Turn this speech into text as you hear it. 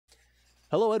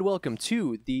Hello and welcome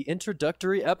to the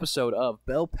introductory episode of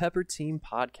Bell Pepper Team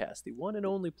Podcast, the one and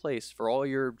only place for all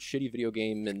your shitty video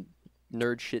game and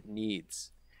nerd shit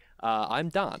needs. I'm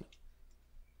Don.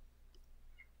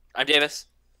 I'm Davis.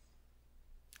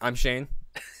 I'm Shane.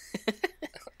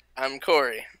 I'm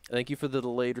Corey. Thank you for the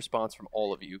delayed response from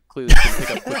all of you. Clearly, you didn't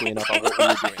pick up quickly enough on what we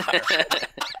were doing there.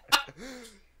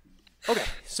 Okay,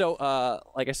 so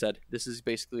like I said, this is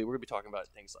basically, we're going to be talking about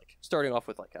things like, starting off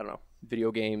with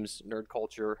video games, nerd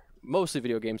culture, mostly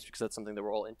video games because that's something that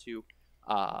we're all into.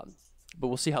 But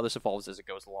we'll see how this evolves as it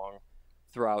goes along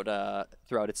throughout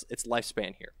its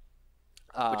lifespan here.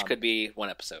 Which could be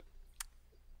one episode.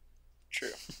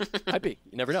 True. Might be.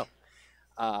 You never know.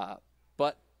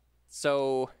 But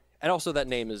so, and also that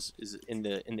name is in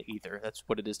the ether. That's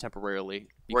what it is temporarily.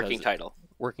 Working title.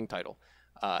 Working title,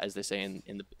 as they say in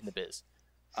the biz.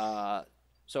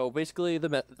 So basically,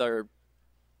 the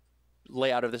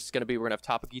layout of this is going to be, we're going to have a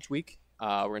topic each week.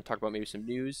 We're going to talk about maybe some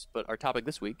news, but our topic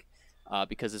this week,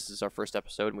 because this is our first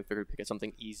episode, and we figured we'd pick up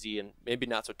something easy and maybe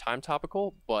not so time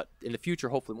topical, but in the future,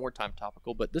 hopefully more time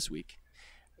topical. But this week,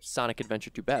 Sonic Adventure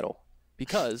 2 Battle,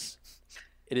 because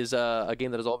it is a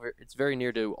game that is it's very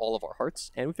near to all of our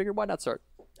hearts, and we figured why not start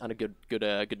on a good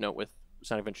note with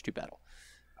Sonic Adventure 2 Battle,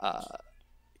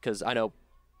 because I know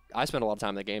I spent a lot of time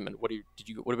in the game. And what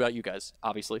about you guys?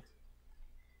 Obviously,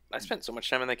 I spent so much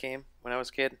time in that game when I was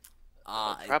a kid.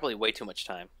 Probably way too much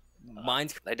time.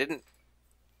 Mine's I didn't.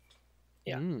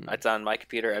 Yeah, It's on my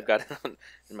computer. I've got it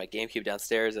in my GameCube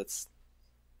downstairs.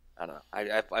 I don't know.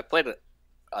 I played it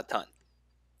a ton.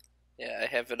 Yeah, I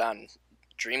have it on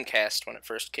Dreamcast when it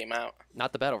first came out.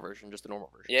 not the battle version, just the normal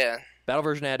version. Yeah. Battle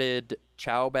version added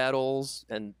Chow battles,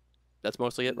 and that's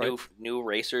mostly it, right? New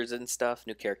racers and stuff.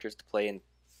 New characters to play in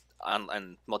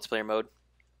multiplayer mode.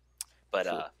 But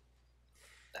Sure.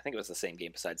 I think it was the same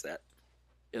game besides that.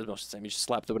 It was mostly the same. You just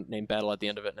slap the name Battle at the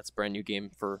end of it, and it's a brand new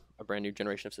game for a brand new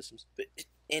generation of systems. But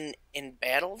in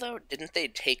Battle, though, didn't they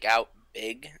take out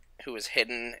Big, who was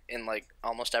hidden in, like,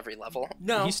 almost every level?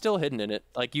 no. He's still hidden in it.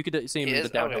 Like, you could see him He in the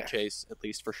is? downhill Okay. chase, at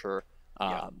least for sure.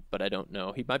 Yeah. But I don't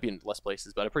know. He might be in less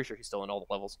places, but I'm pretty sure he's still in all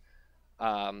the levels.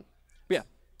 But yeah,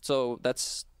 so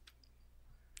that's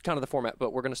kind of the format.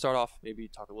 But we're going to start off, maybe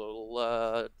talk a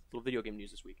little video game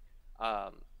news this week.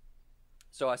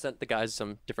 So I sent the guys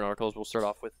some different articles. We'll start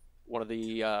off with one of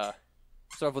the start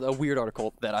off with a weird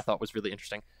article that I thought was really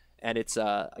interesting, and it's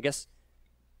I guess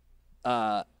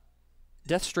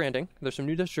Death Stranding. There's some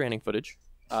new Death Stranding footage,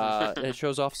 and it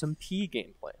shows off some P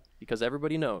gameplay, because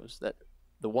everybody knows that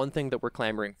the one thing that we're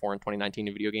clamoring for in 2019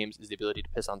 in video games is the ability to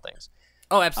piss on things.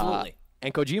 Oh, absolutely.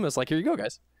 And Kojima's like, here you go,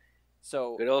 guys.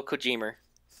 So Good old Kojima.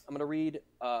 I'm going to read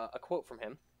a quote from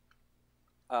him.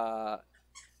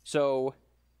 So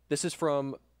this is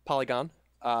from Polygon.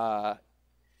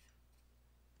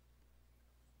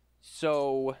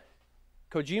 So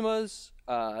Kojima's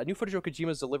new footage of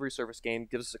Kojima's delivery service game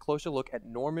gives us a closer look at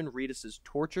Norman Reedus'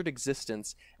 tortured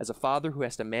existence as a father who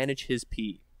has to manage his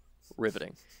pee.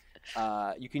 Riveting.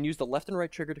 You can use the left and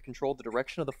right trigger to control the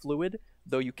direction of the fluid,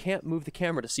 though you can't move the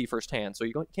camera to see firsthand, so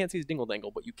you can't see his dingle dangle,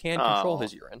 but you can control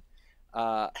his urine.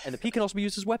 And the pee can also be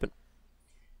used as a weapon.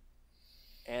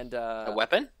 And A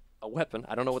weapon? a weapon.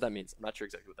 I don't know what that means. I'm not sure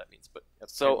exactly what that means, but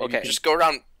So, maybe okay. you can- Just go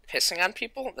around pissing on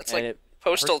people? That's and like it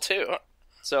Postal, too.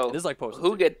 So It is like Postal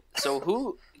who 2.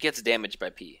 who gets damaged by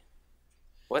pee?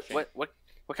 What kind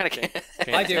of game?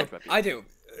 I do.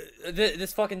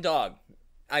 This fucking dog.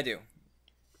 I do.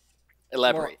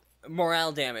 Elaborate.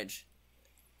 Morale damage.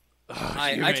 you,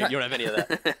 I don't have any of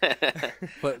that.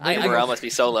 But I- Your morale must be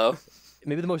so low.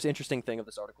 maybe the most interesting thing of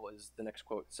this article is the next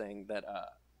quote, saying that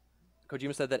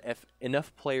Kojima said that if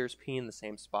enough players pee in the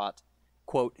same spot,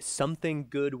 quote, something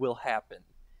good will happen.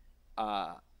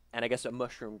 And I guess a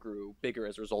mushroom grew bigger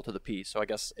as a result of the pee. So I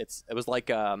guess it was like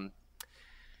what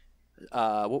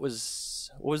was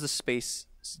the space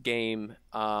game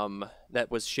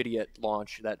that was shitty at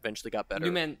launch that eventually got better?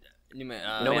 No Man's No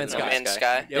Man's Sky. No Man's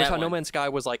Sky. It was how That No one. Man's Sky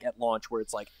was like at launch, where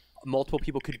it's like multiple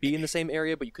people could be in the same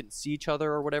area, but you couldn't see each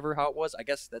other or whatever. How it was, I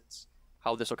guess that's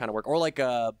how this will kind of work. Or like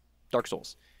Dark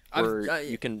Souls, where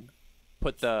you can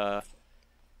put the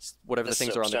whatever the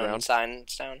things are on the soapstone ground,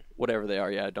 signs down. whatever they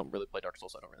are. Yeah, I don't really play Dark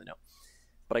Souls, so I don't really know.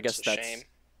 But I guess It's a that's shame.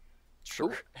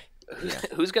 sure.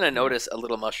 Who's gonna notice a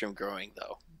little mushroom growing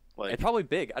though? Like, It's probably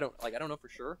big. I don't know for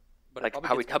sure. But it like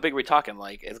probably gets how big are we talking?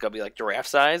 Like, it's gonna be like giraffe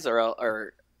size,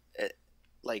 or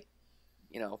like,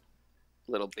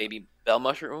 little baby bell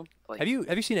mushroom. Like, Have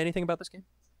you seen anything about this game?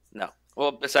 No.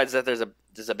 Well, besides that, there's a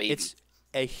baby. It's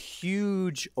a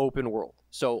huge open world.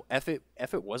 So if it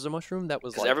was a mushroom, that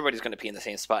was Because like everybody's gonna be in the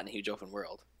same spot in a huge open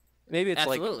world. maybe it's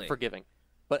Absolutely. like forgiving.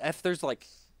 But if there's like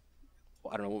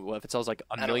I don't know if it sells like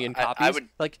I a don't- million I copies. would-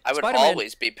 like I would Spider-Man,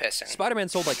 always be pissing. Spider-Man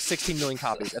sold like 16 million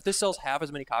copies. If this sells half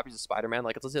as many copies as Spider-Man,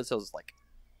 like let's say it sells like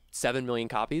 7 million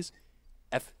copies.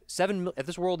 If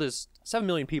this world is 7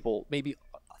 million people, maybe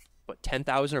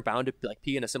 10,000 are bound to like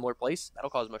pee in a similar place. That'll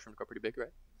cause Mushroom to go pretty big,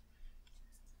 right?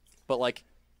 But like,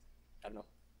 I don't know.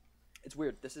 It's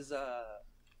weird. This is I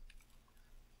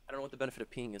don't know what the benefit of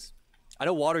peeing is. I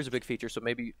know water's a big feature, so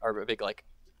maybe or a big like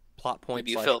plot point.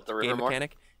 Maybe you fill up the river game more?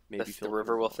 mechanic. Maybe The fill up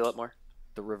river will fill it more.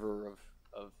 The river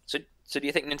of So do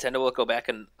you think Nintendo will go back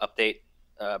and update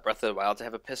Breath of the Wild to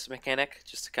have a piss mechanic,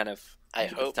 just to kind of I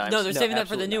keep with hope- times? No, they're No, saving that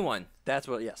for the absolutely new not. one. that's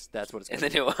what it's in gonna the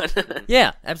be. new one.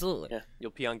 Yeah, absolutely. Yeah.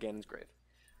 You'll pee on Ganon's grave.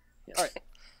 Yes. All right.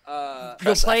 You'll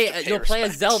Press play F to pay you'll play as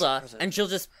respects. Zelda, Press F. and she'll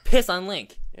just piss on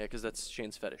Link. Yeah, because that's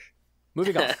Shane's fetish.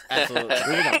 Moving on. Absolutely.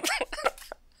 Moving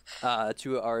on.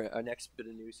 To our next bit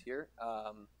of news here.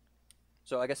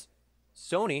 So I guess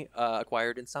Sony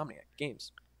acquired Insomniac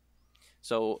Games.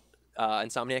 So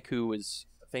Insomniac, who was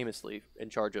famously in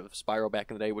charge of Spyro back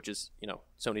in the day, which is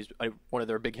Sony's one of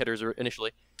their big hitters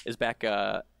initially, is back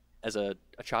as a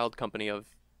child company of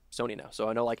Sony now. So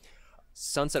I know like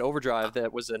Sunset Overdrive,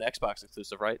 that was an Xbox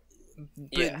exclusive, right?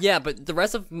 But the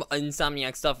rest of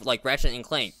Insomniac stuff, like Ratchet and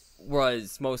Clank,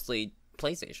 was mostly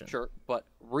PlayStation. Sure, but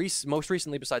most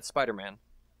recently, besides Spider-Man,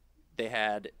 they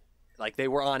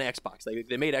were on Xbox.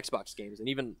 They made Xbox games, and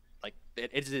even like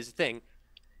it is a thing.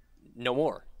 No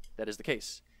more. That is the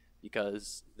case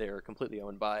because they're completely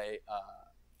owned by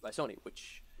Sony,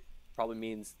 which probably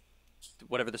means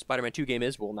whatever the Spider-Man 2 game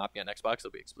is will not be on Xbox.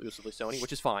 It'll be exclusively Sony,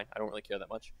 which is fine. I don't really care that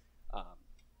much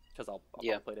because I'll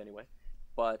probably play it anyway.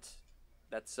 But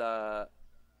that's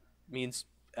means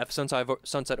if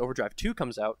Sunset Overdrive 2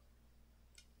 comes out,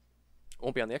 it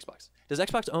won't be on the Xbox. Does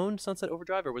Xbox own Sunset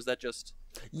Overdrive, or was that just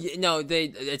No,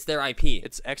 it's their IP.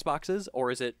 it's Xbox's, or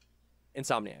is it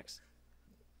Insomniac's?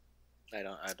 I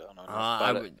don't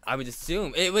know. I would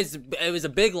assume it was a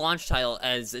big launch title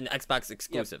as an Xbox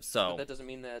exclusive. But So that doesn't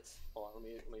mean that. Hold on,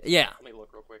 let me Yeah. Let me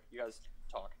look real quick. You guys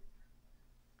talk.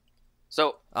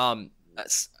 So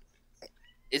s-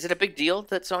 is it a big deal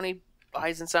that Sony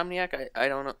buys Insomniac? I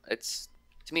don't know.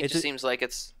 To me, it It's just a- seems like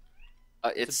it's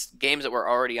games that were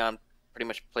already on pretty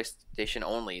much PlayStation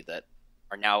only that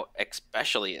are now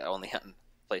especially only on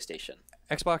PlayStation.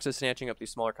 Xbox is snatching up these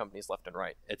smaller companies left and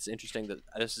right. It's interesting that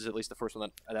this is at least the first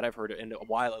one that I've heard in a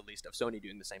while, at least, of Sony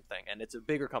doing the same thing. And it's a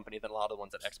bigger company than a lot of the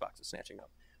ones that Xbox is snatching up.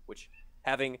 Which,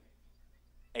 having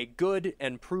a good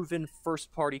and proven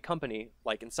first-party company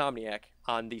like Insomniac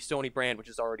on the Sony brand, which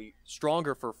is already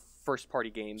stronger for first-party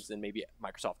games than maybe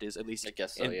Microsoft is, at least I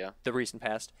guess so, in yeah. the recent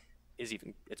past, it's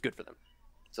good for them.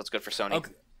 So it's good for Sony.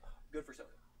 okay. Good for Sony.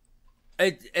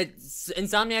 It's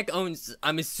Insomniac owns.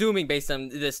 I'm assuming based on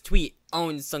this tweet,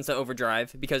 owns Sunset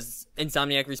Overdrive because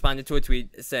Insomniac responded to a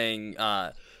tweet saying,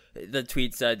 the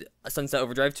tweet said Sunset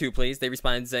Overdrive 2, please. They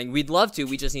responded saying, we'd love to.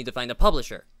 We just need to find a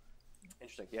publisher.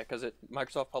 Interesting, yeah, because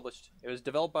Microsoft published. It was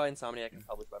developed by Insomniac and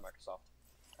published by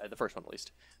Microsoft, the first one at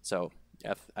least. So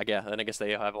yeah, I guess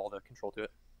they have all the control to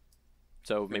it.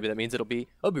 So maybe that means it'll be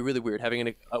really weird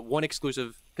having one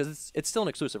exclusive because it's still an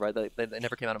exclusive, right? They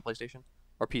never came out on PlayStation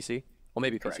or PC. Well,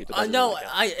 maybe PC. But that doesn't No, really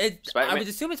count. I Spider-Man- would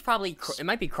assume it's probably it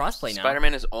might be crossplay now.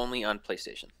 Spider-Man is only on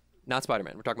PlayStation. Not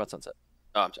Spider-Man. We're talking about Sunset.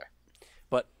 Oh, I'm sorry.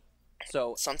 But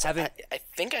so Sunset. I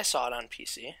think I saw it on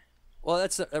PC. well,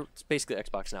 it's basically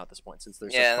Xbox now at this point since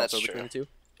there's Yeah, such that's crossover between true. the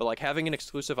two. But like having an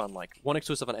exclusive on one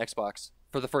exclusive on Xbox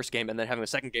for the first game and then having a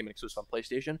second game exclusive on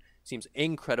PlayStation seems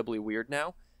incredibly weird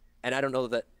now, and I don't know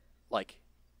that like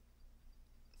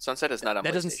Sunset is not on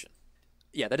that PlayStation.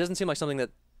 that doesn't seem like something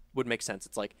that would make sense.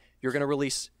 It's like you're going to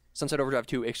release Sunset Overdrive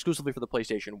 2 exclusively for the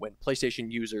PlayStation when PlayStation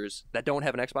users that don't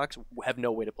have an Xbox have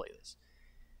no way to play this.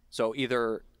 So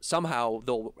either somehow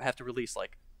they'll have to release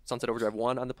like Sunset Overdrive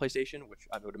 1 on the PlayStation, which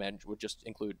I would imagine would just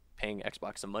include paying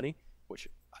Xbox some money, which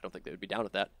I don't think they would be down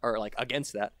with that or like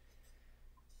against that.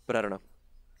 But I don't know.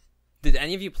 Did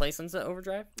any of you play Sunset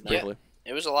Overdrive? Yeah. Briefly.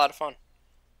 It was a lot of fun.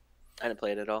 I didn't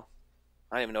play it at all.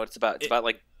 I don't even know what it's about. It's about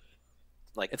like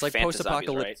It's like Fanta post-apocalypse.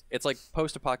 zombies, right? It's like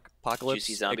post-apocalypse,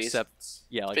 Juicy zombies? except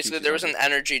like Basically, juicy there was an zombies.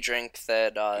 energy drink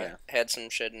that Yeah. had some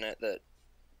shit in it that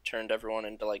turned everyone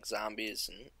into like zombies,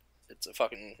 and it's a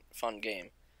fucking fun game.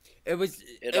 It was.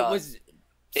 It, It was.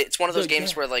 It's one of those So,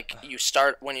 games yeah. where like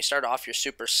when you start off, you're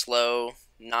super slow,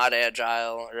 not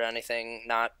agile or anything,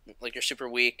 not like you're super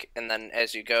weak, and then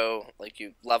as you go, like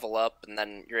you level up, and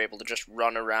then you're able to just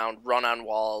run around, run on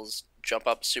walls, jump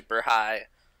up super high.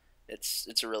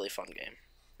 It's a really fun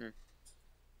game.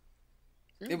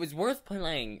 It was worth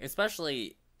playing,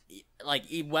 especially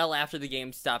well after the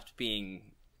game stopped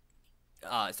being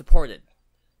supported.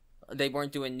 They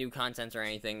weren't doing new content or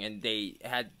anything, and they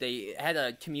had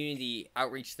a community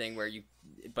outreach thing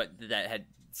but that had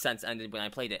since ended when I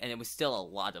played it, and it was still a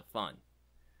lot of fun.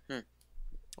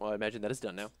 Well, I imagine that is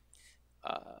done now.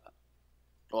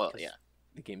 Well, yeah.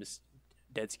 The game is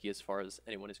dead ski as far as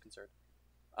anyone is concerned.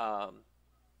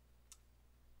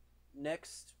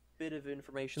 Next bit of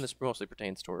information. This mostly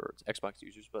pertains towards Xbox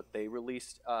users, but they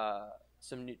released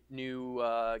some new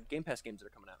Game Pass games that are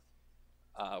coming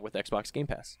out with Xbox Game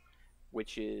Pass,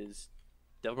 which is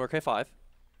Devil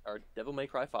May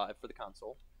Cry 5 for the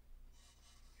console,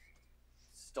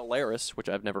 Stellaris, which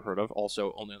I've never heard of,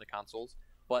 also only on the consoles.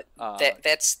 But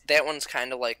that one's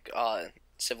kind of like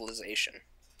Civilization.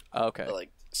 Okay. Or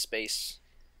like space.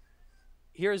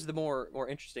 Here's the more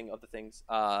interesting of the things.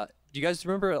 Do you guys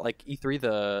remember like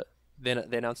E3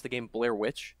 they announced the game Blair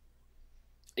Witch?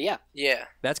 Yeah. Yeah.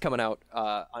 That's coming out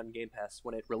on Game Pass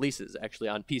when it releases, actually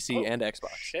on PC and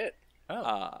Xbox. Shit.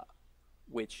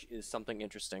 Which is something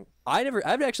interesting.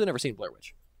 I've actually never seen Blair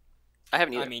Witch. I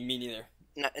haven't either. I mean, me neither.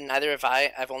 Neither have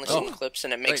I. I've only seen clips,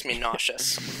 and it makes me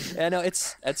nauseous. Yeah, no,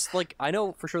 it's like I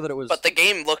know for sure that it was. But the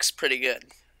game looks pretty good.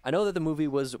 I know that the movie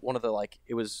was one of the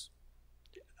it was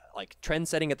like trend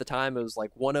setting at the time. It was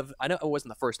like one of, I know it wasn't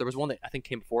the first. There was one that I think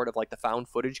came before it of like the found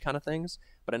footage kind of things.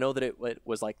 But I know that it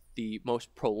was like the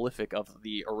most prolific of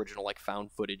the original like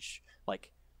found footage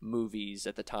like movies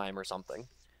at the time or something.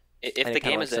 If the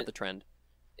game is set the trend.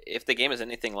 If the game is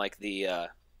anything like the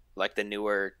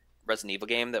newer Resident Evil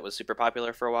game that was super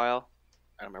popular for a while,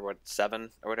 I don't remember what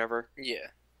 7 or whatever.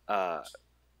 Yeah.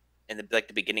 In the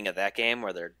beginning of that game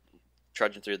where they're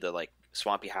trudging through the like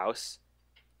swampy house.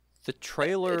 The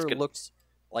trailer looked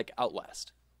like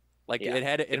Outlast. Like it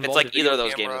had. If it's like either of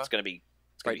those games, it's gonna be.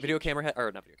 Video camera not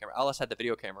video camera. Outlast had the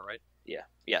video camera, right? Yeah.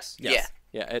 Yes. Yeah.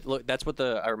 Yeah. That's what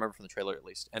I remember from the trailer at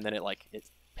least. And then it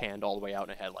panned all the way out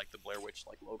and it had like the Blair Witch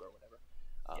like logo or whatever.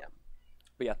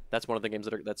 But yeah, that's one of the games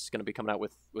that's going to be coming out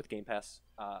with Game Pass.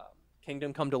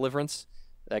 Kingdom Come Deliverance.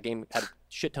 That game had a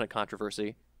shit ton of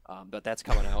controversy, but that's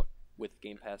coming out with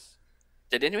Game Pass.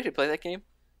 Did anybody play that game?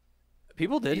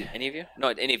 People did. Any of you? No,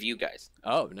 any of you guys?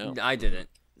 Oh no, I didn't.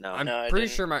 No, I'm I pretty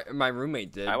didn't. sure my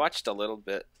roommate did. I watched a little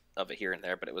bit of it here and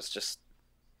there, but it was just.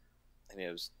 I mean,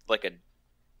 it was like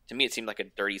to me, it seemed like a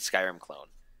dirty Skyrim clone.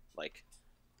 Like,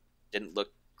 didn't look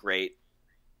great.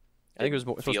 I think it was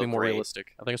supposed to be more great. realistic.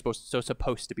 I think it's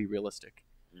supposed to be realistic.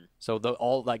 So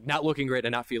all like not looking great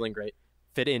and not feeling great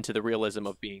fit into the realism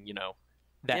of being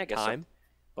that time. So.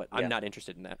 But I'm not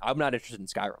interested in that. I'm not interested in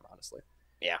Skyrim, honestly.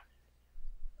 Yeah.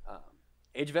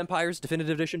 Age of Empires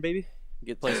Definitive Edition, baby.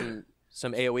 Get play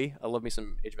some AoE. I love me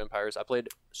some Age of Empires. I played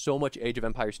so much Age of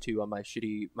Empires 2 on my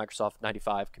shitty Microsoft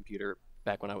 95 computer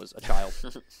back when I was a child.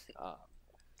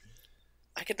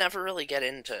 I could never really get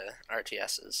into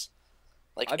RTSs.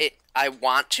 I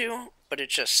want to, but it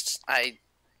just I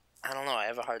don't know. I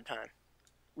have a hard time.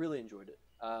 Really enjoyed it.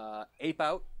 Ape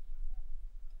Out.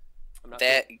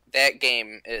 That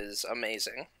game is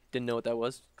amazing. Didn't know what that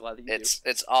was. Glad that you do.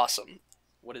 It's awesome.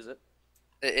 What is it?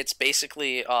 It's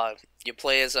basically you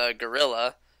play as a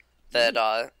gorilla that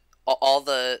all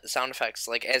the sound effects,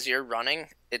 like as you're running,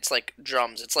 it's like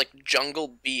drums. It's like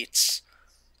jungle beats,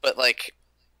 but like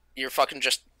you're fucking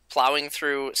just plowing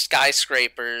through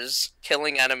skyscrapers,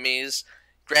 killing enemies,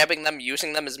 grabbing them,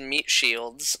 using them as meat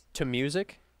shields. To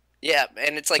music? Yeah,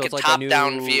 and it's like so it's a like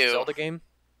top-down new view. Zelda game?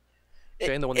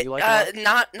 Shane, the one that you like a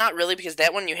lot? Not really, because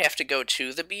that one you have to go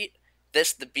to the beat.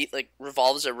 The beat like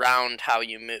revolves around how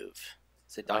you move.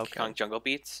 Is it Donkey Kong Jungle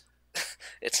Beats?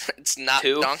 It's not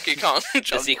 2? Donkey Kong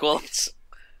Jungle sequel? Beats.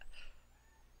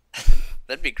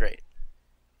 That'd be great.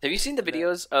 Have you seen the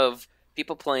videos of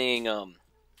people playing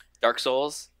Dark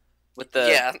Souls with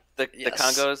the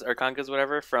Congos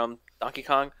whatever from Donkey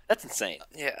Kong? That's insane.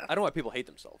 Yeah. I don't know why people hate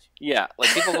themselves. Yeah,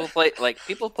 like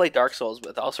people play Dark Souls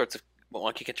with all sorts of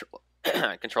wonky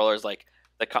controllers, like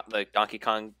the Donkey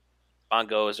Kong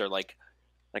bongos or like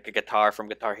a guitar from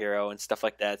Guitar Hero and stuff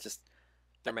like that. It's just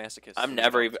they're masochists.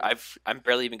 I'm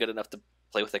barely even good enough to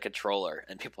play with a controller,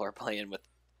 and people are playing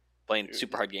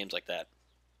super hard games like that.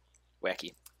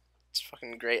 Wacky. It's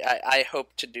fucking great. I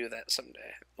hope to do that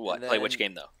someday. What? Play which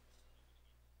game though?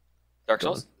 Dark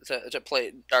Souls? To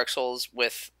play Dark Souls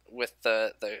with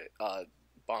the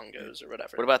bongos or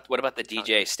whatever. What about the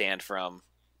DJ stand from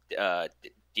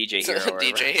DJ Hero?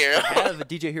 DJ Hero. I have a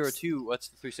DJ Hero 2. What's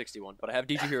the 360 one? But I have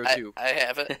DJ Hero 2. I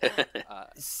have it.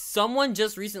 Someone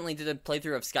just recently did a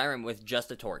playthrough of Skyrim with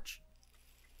just a torch.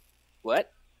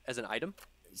 What? As an item?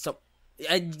 So,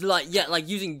 like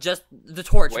using just the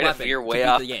torch weapon. You're way to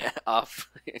off. beat the game. Off.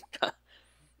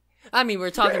 I mean, we're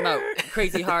talking about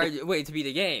crazy hard way to beat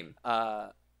a game.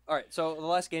 All All right, so the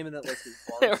last game in that list is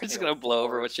We're Bard's just Tale gonna blow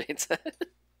over 4. what Shane said.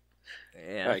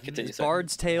 Yeah. All right, continue. It's Sorry.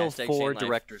 Bard's Tale Hashtag 4 Shane Life.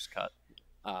 Director's Cut.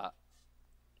 I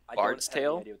Bard's don't have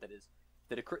Tale? any idea what that is.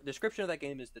 The description of that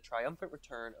game is the triumphant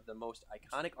return of the most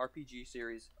iconic RPG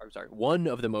series. I'm sorry, one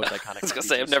of the most iconic. I was gonna RPG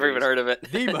say I've never even series. heard of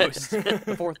it. The most,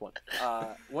 the fourth one.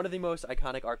 One of the most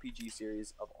iconic RPG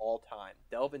series of all time.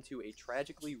 Delve into a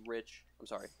tragically rich. I'm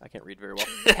sorry, I can't read very well.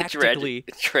 Tactically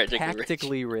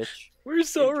rich. We're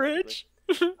so Intricately rich.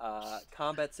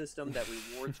 Combat system that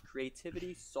rewards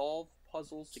creativity, solve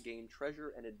puzzles to gain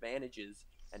treasure and advantages,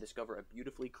 and discover a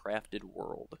beautifully crafted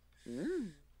world.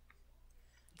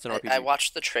 It's an RPG. I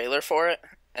watched the trailer for it,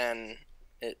 and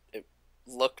it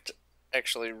looked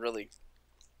actually really,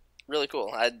 really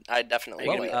cool. I definitely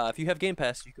Well, play it. if you have Game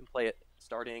Pass, you can play it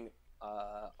starting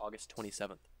August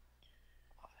 27th.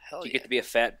 Hell Do you yeah. get to be a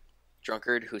fat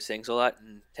drunkard who sings a lot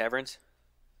in taverns?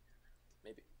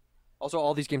 Maybe. Also,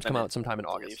 all these games come I'm in. out sometime in I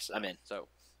believe August. so. I'm in. So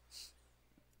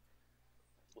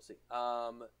we'll see.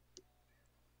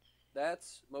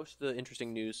 That's most of the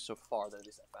interesting news so far that at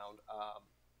least I found.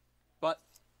 But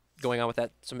going on with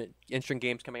that, some interesting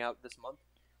games coming out this month.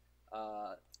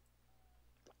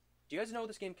 Do you guys know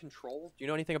this game Control? Do you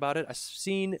know anything about it? I've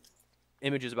seen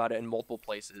images about it in multiple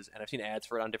places, and I've seen ads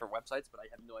for it on different websites, but I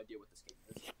have no idea what this game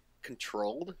is.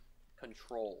 Controlled?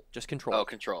 Control. Just Control. Oh,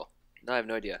 Control. No, I have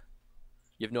no idea.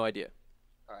 You have no idea.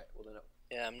 All right, well then.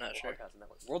 Yeah, I'm not sure.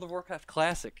 World of Warcraft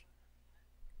Classic.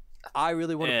 I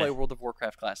really want to play World of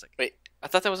Warcraft Classic. I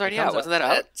thought that was already It comes out. Wasn't that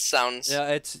out? That sounds. Yeah,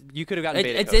 it's you could have gotten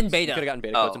beta. It's codes. in beta. You could have gotten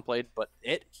beta Oh. codes and played, but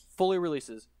it fully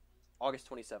releases August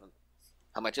 27th.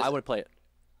 How much is I it? would play it.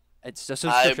 It's a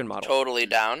subscription I'm model. totally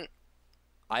down.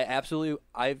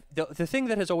 The thing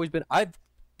that has always been I've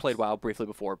played WoW briefly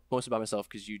before, mostly by myself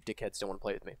because you dickheads don't want to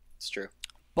play with me. It's true.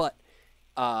 But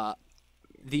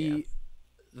the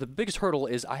biggest hurdle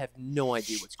is I have no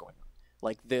idea what's going on.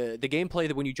 Like the gameplay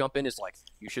that when you jump in is like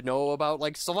you should know about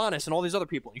like Sylvanas and all these other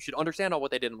people. You should understand all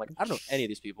what they did. I'm like I don't know any of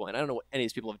these people and I don't know what any of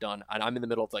these people have done. And I'm in the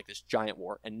middle of like this giant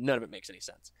war and none of it makes any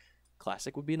sense.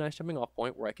 Classic would be a nice jumping off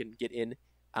point where I can get in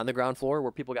on the ground floor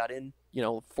where people got in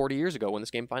 40 years ago when this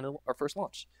game finally or first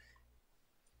launched.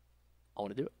 I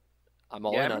want to do it. I'm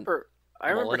all Yeah, I in. remember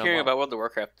I'm all in on hearing WoW. about World of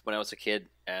Warcraft when I was a kid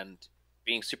and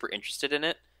being super interested in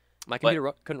it. My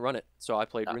computer couldn't run it, so I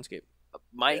played Uh, RuneScape.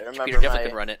 My I remember computer definitely my-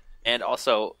 couldn't run it, and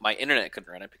also my internet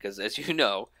couldn't run it because, as you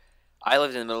know, I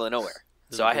lived in the middle of nowhere.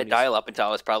 This So is I had Goonies. dial-up until I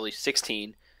was probably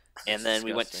 16, and then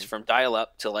we went disgusting. from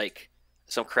dial-up to like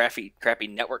some crappy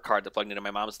network card that plugged into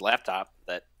my mom's laptop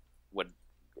that would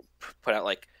put out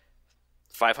like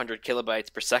 500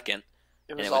 kilobytes per second.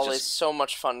 It And was it was always just- so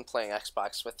much fun playing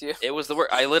Xbox with you. It was the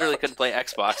worst. I literally couldn't play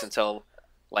Xbox until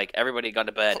like everybody had gone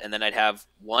to bed, and then I'd have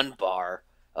one bar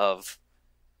of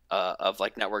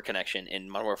like network connection in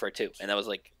Modern Warfare 2, and that was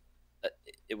like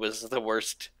it was the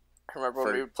worst. I remember when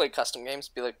For- we would play custom games,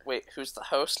 be like, "Wait, who's the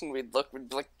host?" And we'd be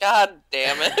like, "God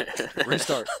damn it!"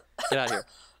 Restart. Get out of here.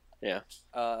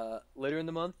 Yeah. Later in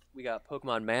the month, we got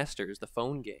Pokemon Masters, the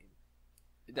phone game.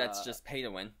 That's just pay to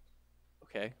win.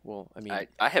 Okay, well, I mean,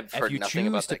 I have if heard you nothing choose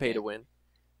about to that pay game. to win,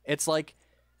 it's like,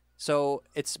 so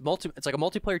it's like a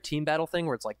multiplayer team battle thing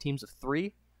where it's like teams of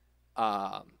 3,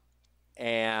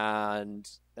 and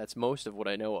that's most of what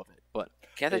I know of it. But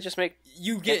Can't they it- just make?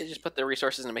 You Can't get they just put their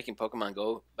resources into making Pokemon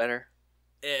Go better?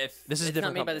 if This is a it's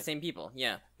different not made by the company. same people.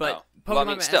 Yeah, but Oh. Pokemon Well, I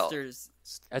mean, still. Masters.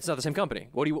 it's not the same company.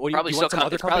 What do you Probably you still want some com-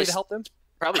 other it's company probably to help them?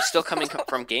 Probably still coming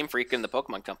from Game Freak and the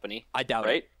Pokemon Company, I doubt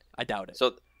right? it. I doubt it.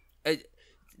 So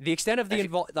The extent of the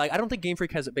I don't think Game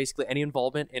Freak has basically any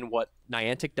involvement in what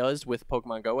Niantic does with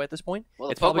Pokemon Go at this point. well,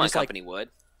 the It's probably Pokemon just like- Company would.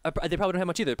 They probably don't have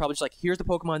much either. They're probably just like, here's the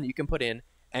Pokemon that you can put in,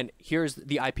 and here's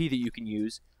the IP that you can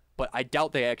use. But I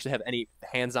doubt they actually have any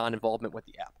hands-on involvement with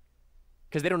the app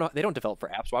because they don't develop for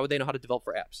apps. Why would they know how to develop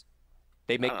for apps?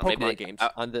 They make don't know, maybe Pokemon they- games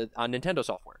on Nintendo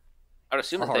software. I would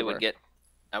assume Or that they hardware. would get.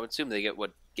 I would assume they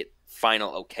would get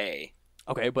final okay.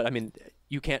 Okay, but I mean,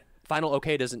 you can't. Final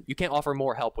OK doesn't. You can't offer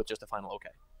more help with just a final OK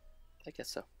I guess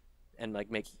so. and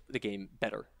like make the game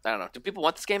better. I don't know. Do people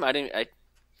want this game?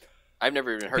 I've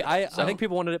never even heard. I of it, so. think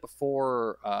people wanted it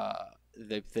before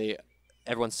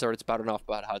everyone started spouting off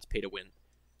about how it's pay to win.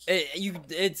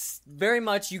 It's very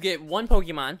much you get one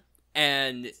Pokemon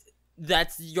and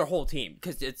that's your whole team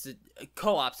because it's a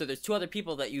co-op. So there's 2 other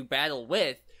people that you battle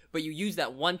with, but you use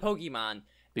that one Pokemon.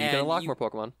 But you can unlock more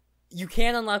Pokemon. You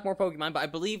can unlock more Pokemon, but I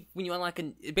believe when you unlock,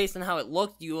 based on how it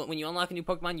looked, when you unlock a new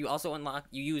Pokemon, you also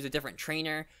you use a different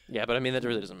trainer. Yeah, but I mean that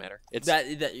really doesn't matter. It's That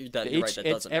you're right. That it's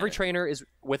doesn't every matter. trainer is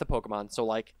with a Pokemon. So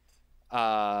like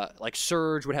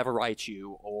Surge would have a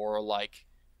Raichu, or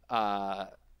I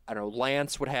don't know,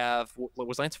 Lance would have. What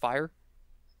was Lance fire?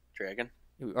 Dragon.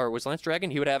 or was Lance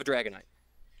Dragon? He would have a Dragonite,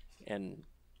 and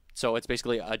so it's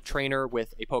basically a trainer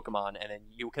with a Pokemon, and then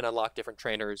you can unlock different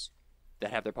trainers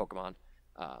that have their Pokemon.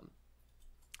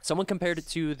 Someone compared it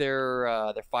to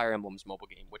their Fire Emblem's mobile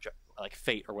game, which like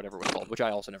Fate or whatever it was called, which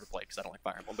I also never played because I don't like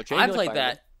Fire Emblem. But Jay, I you like played Fire that.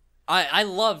 Emblem? I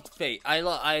loved Fate. I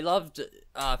loved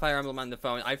Fire Emblem on the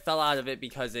phone. I fell out of it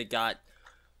because it got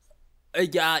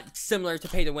similar to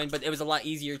Pay to Win, but it was a lot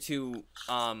easier to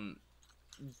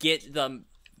get the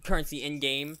currency in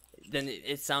game than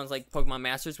it sounds like Pokemon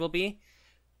Masters will be.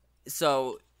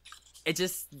 So it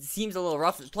just seems a little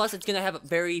rough. Plus, it's gonna have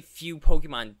very few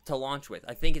Pokemon to launch with.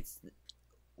 I think it's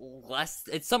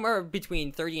somewhere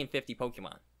between 30 and 50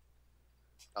 Pokemon.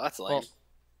 Oh, that's lame. Well,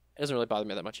 it doesn't really bother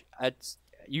me that much.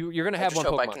 You're gonna have I just one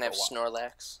hope Pokemon I can for a have while.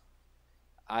 Snorlax.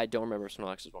 I don't remember if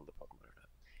Snorlax is one of the Pokemon or not.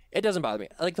 It doesn't bother me.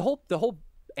 Like the whole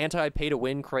anti-pay to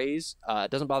win craze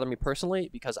doesn't bother me personally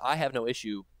because I have no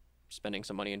issue spending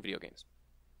some money in video games.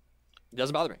 It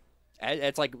doesn't bother me.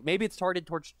 It's like maybe it's targeted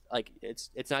towards like it's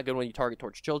not good when you target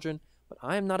towards children, but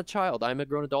I am not a child. I'm a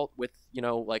grown adult with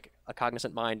like a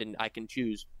cognizant mind, and I can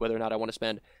choose whether or not I want to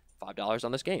spend $5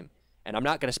 on this game. And I'm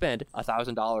not going to spend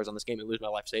 $1,000 on this game and lose my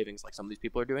life savings like some of these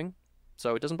people are doing.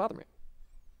 So it doesn't bother me.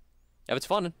 If it's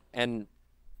fun and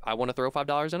I want to throw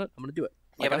 $5 in it, I'm going to do it.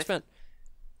 Yeah, Like but I spent.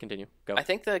 Continue. Go. I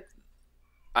think that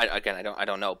I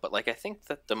don't know, but like I think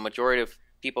that the majority of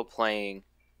people playing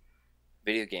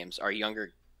video games are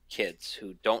younger kids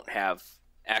who don't have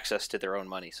access to their own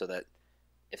money, so that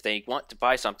if they want to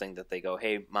buy something, that they go,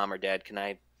 "Hey, mom or dad,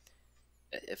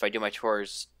 if I do my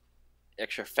chores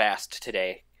extra fast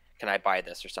today, can I buy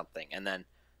this or something?" And then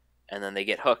they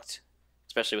get hooked,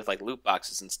 especially with like loot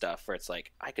boxes and stuff, where it's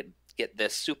like, I could get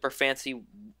this super fancy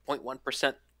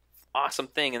 0.1% awesome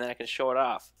thing, and then I can show it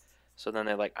off. So then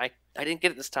they're like, I didn't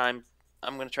get it this time,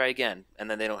 I'm going to try again. And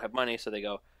then they don't have money, so they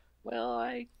go, well,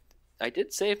 I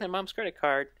did save my mom's credit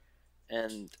card.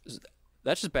 And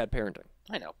That's just bad parenting.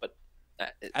 I know, but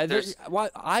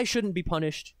I shouldn't be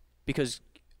punished because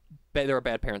there are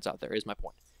bad parents out there. Is my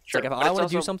point. It's Sure, like if but I it's want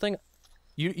to do also- something,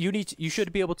 you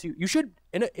should be able to. You should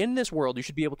in this world you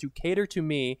should be able to cater to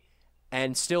me,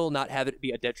 and still not have it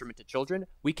be a detriment to children.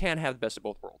 We can have the best of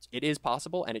both worlds. It is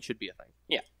possible, and it should be a thing.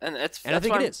 yeah, and And I that's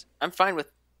think why it is. I'm fine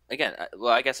with, again,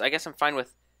 I guess I'm fine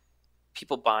with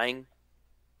people buying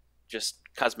just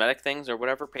cosmetic things or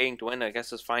whatever, paying to win, I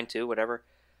guess is fine too, whatever.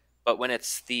 But when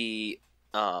it's the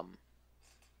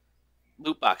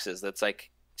loot boxes, that's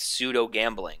like pseudo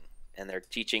gambling, and they're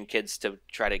teaching kids to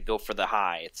try to go for the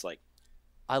high. It's like,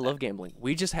 I love gambling.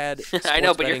 We just had I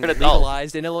know, sports but you're betting an adult.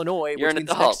 legalized in Illinois, You're which an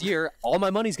means adult. next year all my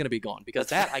money's going to be gone because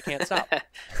that I can't stop.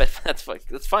 But that's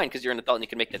fine because you're an adult and you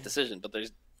can make that decision. But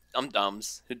there's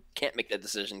dum-dums who can't make that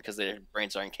decision because their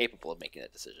brains are incapable of making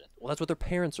that decision. Well, that's what their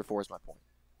parents are for, is my point.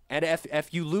 And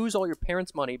if you lose all your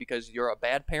parents' money because you're a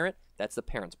bad parent, that's the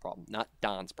parents' problem, not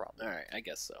Don's problem. All right, I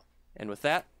guess so. And with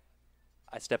that,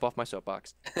 I step off my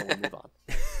soapbox and we'll move on.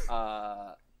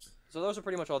 So those are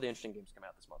pretty much all the interesting games that come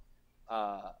out this month.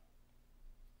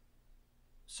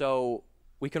 So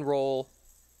we can roll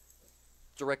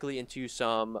directly into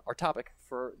our topic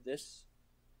for this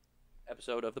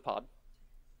episode of the pod.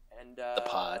 And The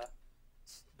pod.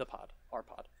 Our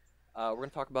pod. We're gonna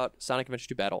talk about Sonic Adventure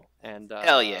 2 Battle, and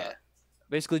Hell yeah.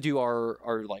 basically do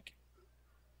our like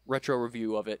retro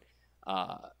review of it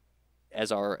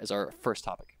as our first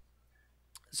topic.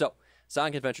 So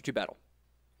Sonic Adventure 2 Battle,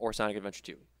 or Sonic Adventure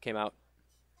 2, came out.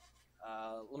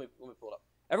 Let me pull it up.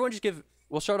 Everyone just give.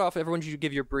 We'll start off. Everyone should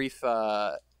give your brief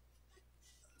thoughts.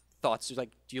 Just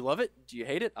like, do you love it? Do you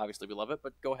hate it? Obviously, we love it,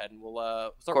 but go ahead and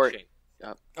we'll start Court. with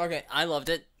Shane. Okay, I loved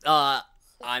it.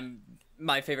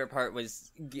 My favorite part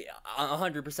was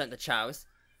 100% the Chows,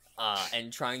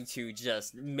 and trying to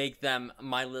just make them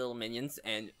my little minions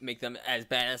and make them as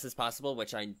badass as possible,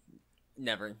 which I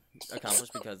never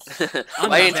accomplished because I'm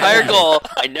My not entire badass. goal,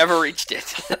 I never reached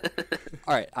it.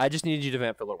 All right, I just needed you to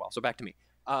vamp for a little while. So back to me.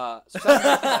 So Sonic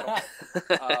Adventure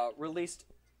Battle released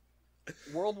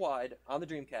worldwide on the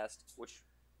Dreamcast, which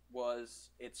was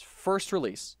its first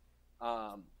release,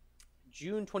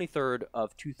 June 23rd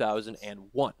of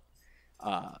 2001.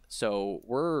 So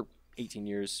we're 18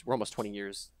 years. We're almost 20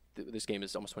 years. This game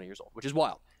is almost 20 years old, which is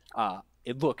wild.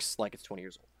 It looks like it's 20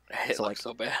 years old. It So, looks like-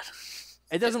 so bad.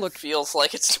 It doesn't look. Feels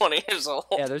like it's 20 years old.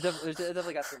 Yeah, there's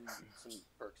definitely got some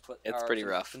perks, but It's or pretty some-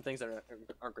 rough. Some things that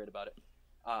aren't great about it.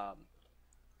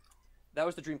 That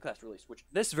was the Dreamcast release, which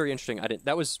this is very interesting.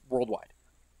 That was worldwide.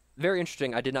 Very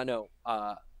interesting. I did not know.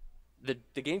 The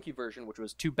GameCube version, which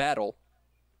was 2 Battle,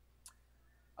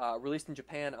 released in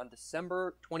Japan on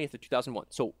December 20th of 2001.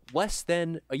 So less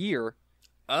than a year,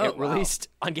 Oh, it released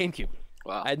on GameCube.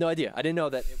 Wow. I had no idea. I didn't know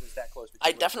that it was that close.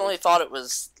 I definitely thought it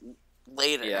was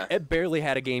later. Yeah. It barely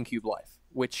had a GameCube life,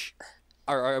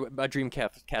 or a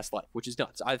Dreamcast life, which is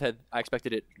nuts. I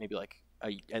expected it maybe like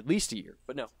at least a year,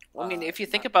 but no. Well, I mean, if you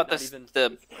think not- about not this, even-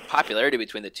 the popularity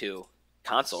between the two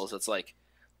consoles, it's like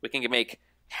we can make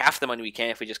half the money we can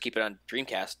if we just keep it on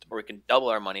Dreamcast, or we can double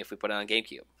our money if we put it on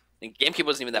GameCube. And GameCube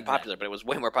wasn't even that popular, but it was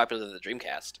way more popular than the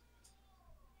Dreamcast.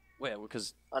 Well,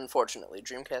 because Unfortunately,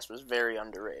 Dreamcast was very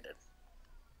underrated.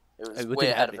 It was It way didn't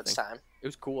have ahead of its anything. time. it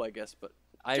was cool, I guess, but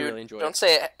I Dude, really enjoyed don't it.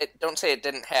 say it. Don't say it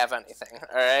didn't have anything.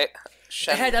 All right.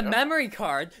 It had a memory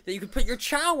card that you could put your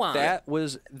Chow on. That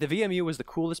was the VMU was the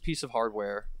coolest piece of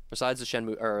hardware besides the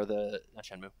Shenmue not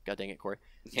Shenmue. God dang it, Corey.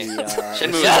 Yeah. The,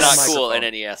 Shenmue is Yes! not cool in microphone.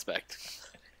 any aspect.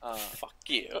 Fuck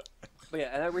you. But yeah,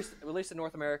 and I released in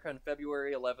North America on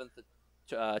February 11th,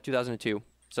 2002.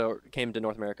 So it came to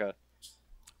North America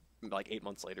like 8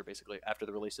 months later, basically, after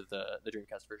the release of the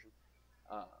Dreamcast version.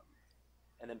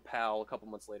 And then PAL a couple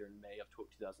months later in May of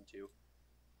 2002.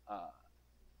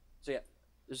 So yeah,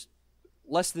 there's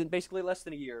basically less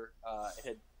than a year. It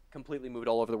had completely moved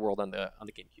all over the world on the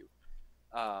GameCube.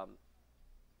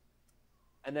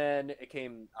 And then it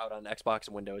came out on Xbox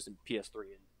and Windows and PS3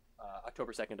 in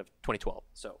October 2nd of 2012.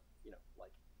 So,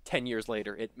 like 10 years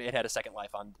later, it had a second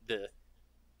life on the,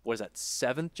 what is that,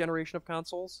 7th generation of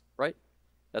consoles, right?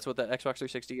 That's what the Xbox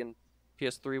 360 and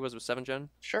PS3 was 7th gen?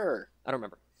 Sure. I don't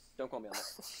remember. Don't quote me on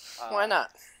that. Why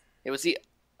not? It was the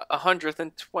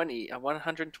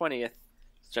 120th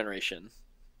generation.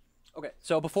 Okay,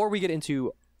 so before we get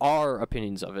into our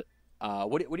opinions of it,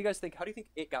 what do you guys think? How do you think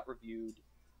it got reviewed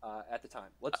at the time?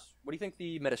 What do you think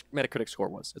the Metacritic score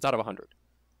was? It's out of 100.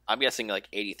 I'm guessing like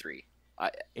 83.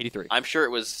 83. I'm sure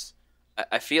it was.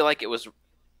 I feel like it was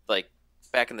like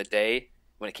back in the day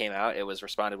when it came out, it was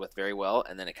responded with very well,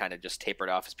 and then it kind of just tapered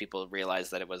off as people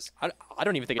realized that it was I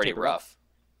don't even think it pretty tapered rough. off.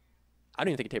 I don't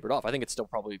even think it tapered off. I think it's still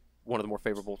probably one of the more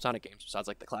favorable Sonic games besides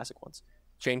like the classic ones.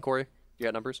 Shane, Corey, you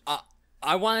got numbers?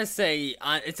 I want to say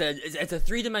it's a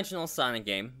 3-dimensional Sonic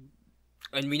game,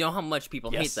 and we know how much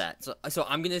people hate Yes. that. So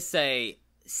I'm gonna say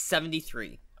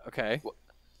 73. Okay.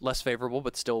 Less favorable,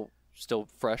 but still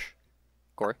fresh.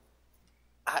 Corey?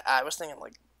 I was thinking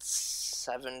like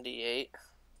 78.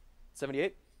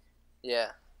 78? Yeah.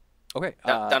 Okay.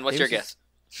 Don, what's your Davis's-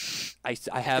 guess?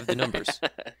 I have the numbers.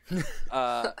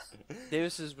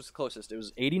 Davis's was closest. It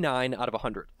was 89 out of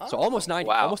 100. So almost 90.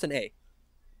 wow. Almost an A.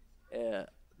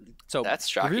 So That's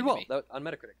shocking reviewed to well me. on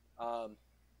Metacritic.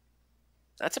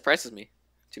 That surprises me,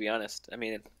 to be honest. I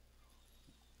mean,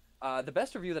 The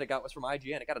best review that I got was from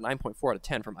IGN. I got a 9.4 out of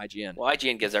 10 from IGN. well,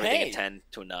 IGN gives everything Hey. a 10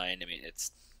 to a 9. I mean,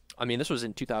 it's I mean, this was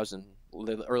in 2000,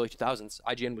 the early 2000s.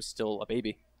 IGN was still a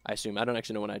baby, I assume. I don't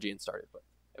actually know when IGN started, but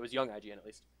it was young IGN at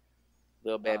least.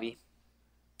 little baby.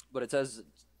 But it says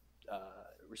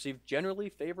received generally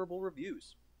favorable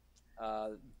reviews,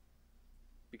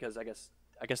 because I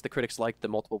guess the critics liked the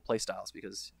multiple playstyles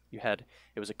because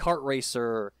it was a kart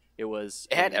racer, it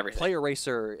had a everything. player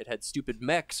racer, it had stupid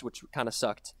mechs which kind of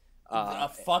sucked.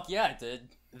 Fuck yeah, it did.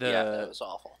 Yeah, that was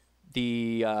awful.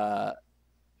 The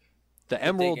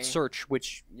Emerald digging. Search,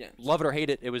 which Yeah. love it or hate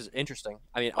it, it was interesting.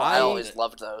 I mean, I always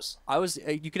loved those. I was.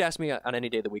 You could ask me on any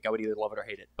day of the week. I would either love it or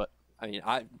hate it. But I mean,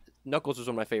 Knuckles was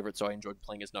one of my favorites, so I enjoyed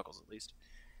playing as Knuckles at least.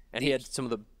 And he had some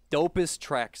of the dopest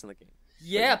tracks in the game.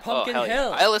 Yeah, Pumpkin hell yeah.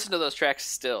 Hill. I listen to those tracks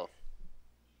still.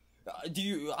 Do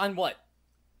you on what?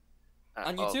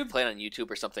 On I'll YouTube? play it on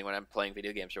YouTube or something when I'm playing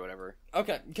video games or whatever.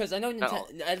 Okay, because I know Not all.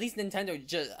 at least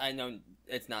Nintendo I know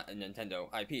it's not a Nintendo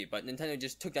IP, but Nintendo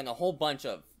just took down a whole bunch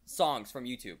of songs from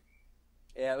YouTube.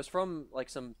 Yeah, it was from like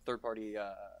some third party,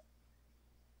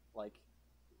 like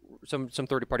some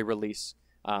third party release.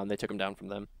 They took them down from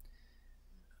them.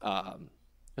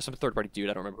 Some third party dude.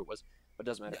 I don't remember who it was, but it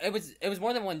doesn't matter. It was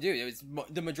more than one dude. It was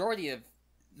the majority of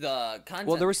the content.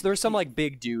 Well, there was some like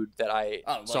big dude that I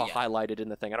Oh, well, saw yeah. highlighted in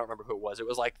the thing. I don't remember who it was. It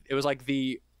was like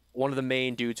the one of the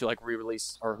main dudes who like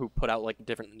re-release or who put out like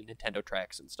different Nintendo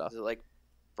tracks and stuff. Is it like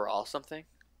Brawl something?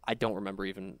 I don't remember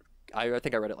even. I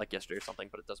think I read it like yesterday or something,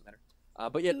 but it doesn't matter.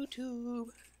 But yeah, YouTube.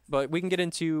 but we can get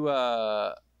into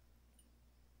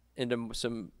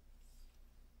some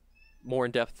more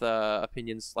in-depth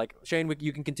opinions. Like Shane,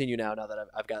 you can continue now that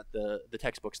I've got the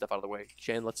textbook stuff out of the way.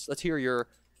 Shane, let's hear your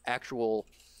actual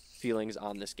feelings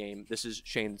on this game. This is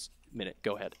Shane's minute.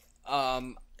 Go ahead.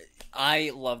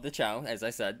 I love the Chow, as I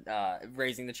said.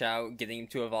 Raising the Chow, getting him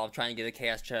to evolve, trying to get a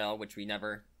Chaos Chow, which we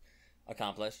never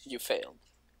accomplished. You failed.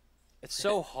 It's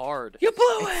so hard. You blew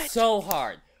It's so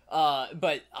hard.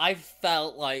 But I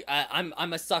felt like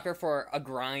I'm a sucker for a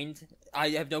grind I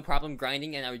have no problem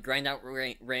grinding, and I would grind out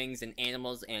rings and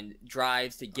animals and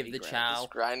drives to give you the grind chow. Just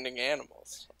grinding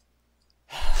animals.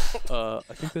 I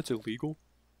think that's illegal.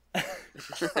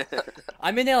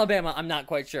 I'm in Alabama. I'm not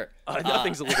quite sure.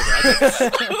 Nothing's illegal.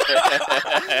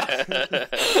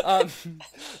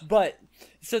 But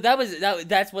so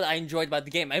that's what I enjoyed about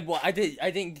the game. I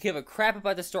didn't give a crap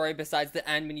about the story besides the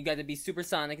end when you got to be Super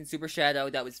Sonic and Super Shadow.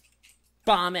 That was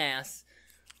bomb ass.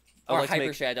 I would Or like to Hyper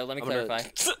make- Shadow. Let me I'm gonna- clarify.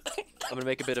 I'm gonna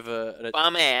make a bit of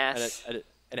Bomb ass.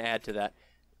 an add to that.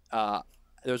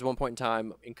 There was one point in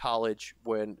time in college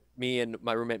when me and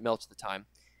my roommate Melch at the time,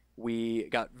 we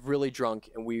got really drunk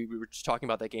and we were just talking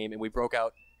about that game and we broke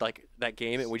out like that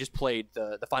game and we just played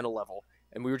the final level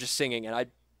and we were just singing and I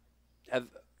have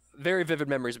very vivid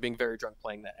memories of being very drunk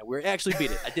playing that and we actually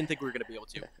beat it. I didn't think we were gonna be able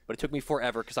to, but it took me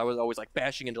forever because I was always like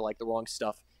bashing into like the wrong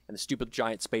stuff and the stupid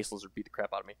giant space lizard beat the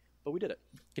crap out of me. But we did it.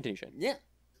 Continue, Shane. Yeah.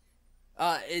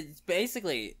 It's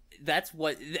basically that's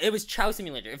what it was. Chow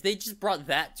Simulator. If they just brought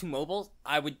that to mobile,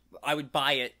 I would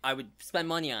buy it. I would spend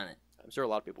money on it. I'm sure a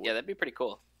lot of people would. Yeah, that'd be pretty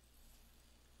cool.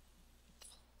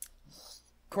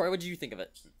 Corey, what did you think of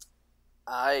it?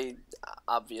 I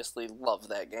obviously love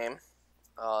that game.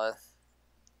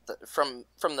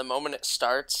 From the moment it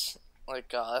starts,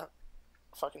 like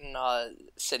fucking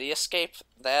City Escape,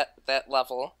 that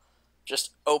level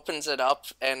just opens it up,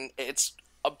 and it's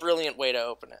a brilliant way to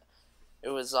open it. It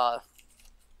was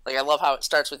like I love how it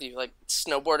starts with you like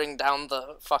snowboarding down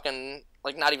the fucking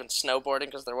like not even snowboarding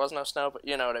because there was no snow, but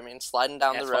you know what I mean, sliding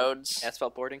down the roads.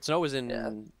 Asphalt boarding. Snow was in Yeah.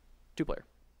 2-player.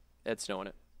 It had snow in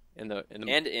it. In the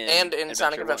And in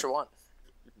Sonic Adventure 1.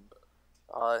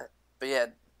 But yeah,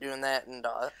 doing that and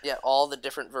yeah, all the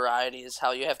different varieties,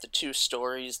 how you have the two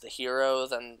stories, the hero,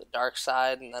 then the dark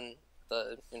side, and then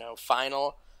the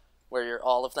final, where you're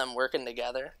all of them working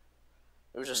together.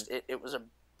 It was just it was a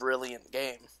brilliant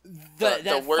game.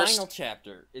 The worst- final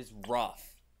chapter is rough.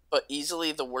 But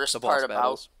easily the worst The boss part about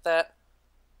battles. that.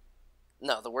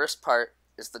 No, the worst part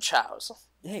is the chows.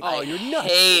 Hey, Oh, I you're nuts.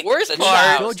 hate Worst the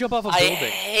part- chows. Go jump off a I building.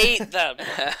 hate them.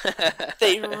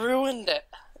 They ruined it.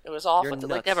 It was awful. You're I'd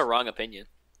like to have a wrong opinion.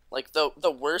 Like the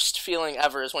worst feeling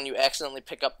ever is when you accidentally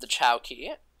pick up the chow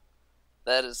key.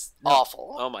 That is No.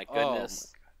 awful. Oh my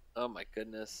goodness. Oh my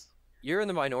goodness. You're in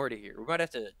the minority here. We might have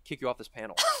to kick you off this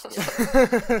panel.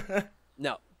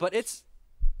 No, but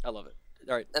I love it.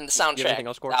 All right, And the you have soundtrack, anything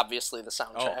else, Corey? obviously, the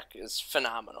soundtrack is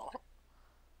phenomenal.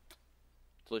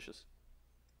 Delicious.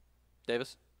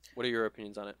 Davis, what are your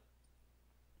opinions on it?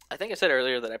 I think I said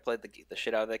earlier that I played the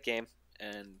shit out of that game,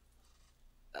 and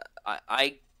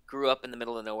I grew up in the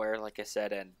middle of nowhere, like I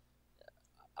said, and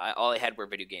all I had were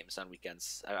video games on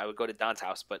weekends. I would go to Don's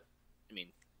house, but I mean,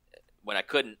 when I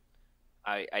couldn't,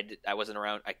 I wasn't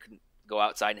around. I couldn't go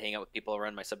outside and hang out with people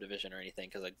around my subdivision or anything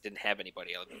because I didn't have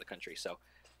anybody. I lived in the country, so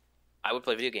I would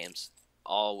play video games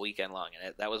all weekend long,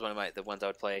 and that was one of the ones I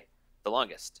would play the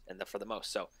longest and for the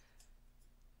most. So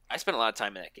I spent a lot of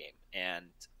time in that game, and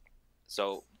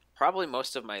so probably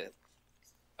most of my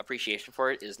appreciation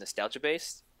for it is nostalgia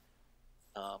based,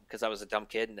 because I was a dumb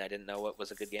kid and I didn't know what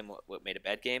was a good game, what made a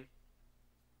bad game.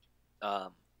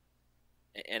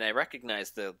 And I recognize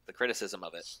the criticism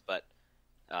of it, but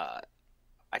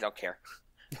I don't care.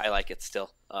 I like it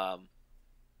still.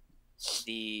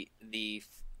 The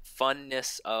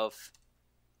funness of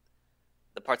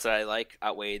the parts that I like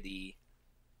outweigh the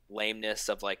lameness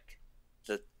of like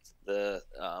the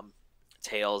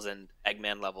Tails and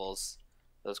Eggman levels.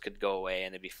 Those could go away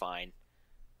and it'd be fine.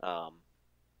 But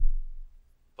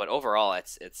overall,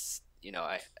 it's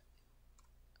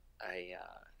I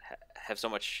have so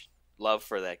much love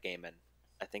for that game, and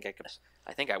I think I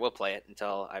will play it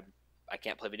until I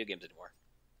can't play video games anymore.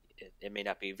 It may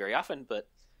not be very often, but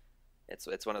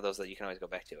it's one of those that you can always go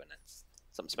back to, and it's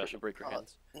something special. Break your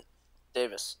hands.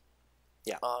 Davis.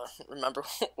 Yeah. Remember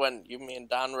when me and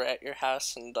Don were at your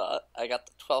house and I got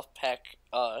the 12-pack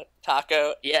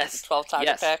taco? Yes. The 12 taco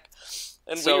Yes. pack?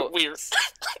 And So- we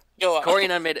go on. Corey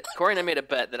and I made a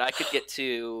bet that I could get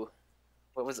to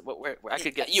what was it? Where I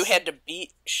could get. You had to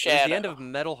beat It was Shadow. the end of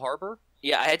Metal Harbor.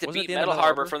 Yeah, I had to Wasn't it beat the end of Metal Metal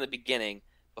Harbor Harbor? from the beginning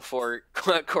before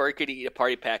Corey could eat a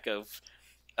party pack of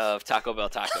Taco Bell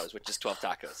tacos, which is 12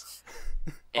 tacos.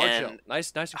 Hard And shell.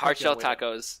 Nice hard shell weight up.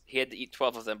 tacos. He had to eat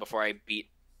 12 of them before I beat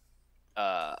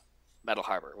Metal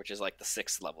Harbor, which is like the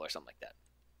 6th level or something like that.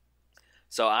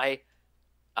 So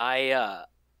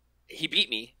he beat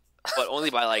me, but only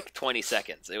by like 20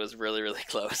 seconds. It was really, really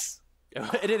close.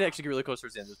 It did actually get really close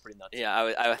towards the end. It was pretty nuts.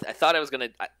 Yeah, I thought I was gonna.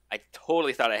 I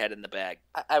totally thought I had it in the bag.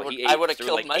 I But would he I ate would have through,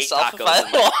 killed like, 8 myself if tacos I in,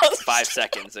 like, lost. 5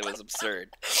 seconds. It was absurd.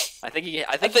 I think he.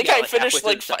 I I think, think he got, I finished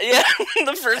halfway like through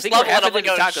the I first think we're level, and halfway I'm like,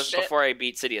 through oh tacos shit. before I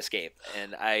beat City Escape,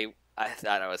 and I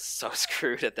thought I was so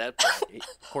screwed at that point.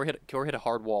 Corey hit a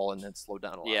hard wall and then slowed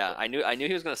down a lot. Yeah, I knew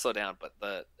he was gonna slow down,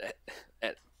 but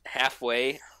at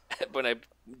halfway when I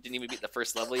didn't even beat the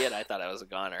first level yet, I thought I was a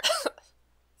goner.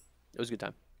 It was a good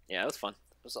time. Yeah, it was fun.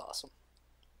 It was awesome.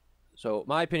 So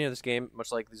my opinion of this game,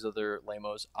 much like these other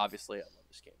lamos, obviously I love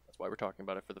this game. That's why we're talking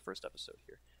about it for the first episode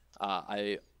here.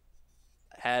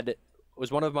 It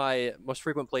was one of my most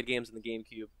frequent played games in the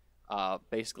GameCube.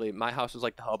 Basically, my house was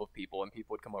like the hub of people, and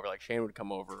people would come over. Like Shane would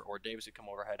come over, or Davis would come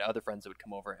over. I had other friends that would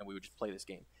come over, and we would just play this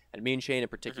game. And me and Shane in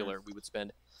particular, we would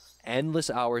spend endless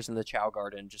hours in the Chow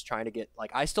Garden just trying to get.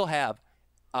 Like I still have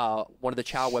one of the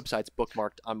Chow websites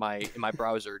bookmarked on in my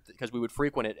browser because we would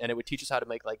frequent it, and it would teach us how to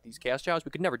make like these chaos chows.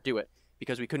 We could never do it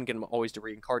because we couldn't get them always to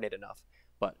reincarnate enough,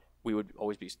 but we'd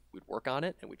work on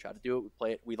it and we'd try to do it. We'd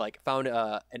play it. We like found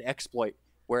an exploit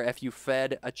where if you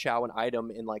fed a Chow an item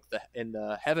in like in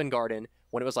the Heaven Garden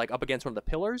when it was like up against one of the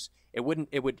pillars, it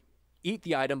would eat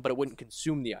the item, but it wouldn't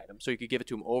consume the item, so you could give it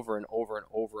to him over and over and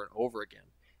over and over again.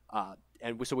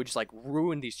 So we just like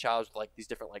ruin these chows with like these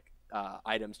different like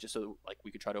items just so like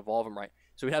we could try to evolve them right.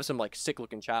 So we'd have some like sick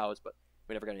looking chows, but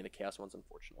we never got any of the chaos ones,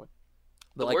 unfortunately.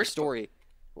 But The like the worst story,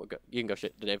 you can go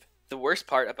shit, Dave. The worst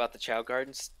part about the Chow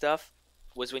Garden stuff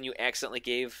was when you accidentally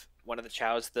gave one of the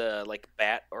chows the like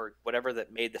bat or whatever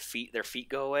that made their feet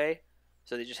go away.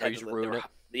 So they just had you ruin it?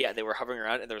 Yeah, they were hovering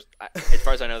around, and there was, as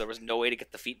far as I know, there was no way to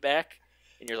get the feet back.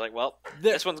 And you're like, well,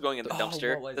 this one's going in the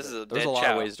dumpster. This is a There's dead a lot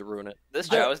chow. of ways to ruin it. This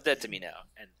chow is dead to me now.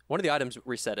 And One of the items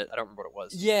reset it. I don't remember what it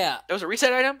was. Yeah. that was a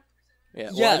reset item. Yeah.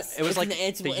 Well, Yes, it was it's like an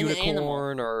the animal.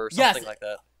 unicorn or Yes. something like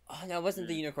that. Oh no, it wasn't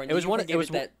the unicorn. It was one. It was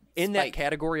that in that spike.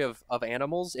 category of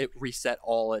animals. It reset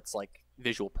all its like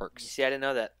visual You perks. see, I didn't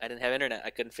know that. I didn't have internet. I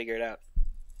couldn't figure it out.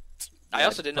 I Yeah,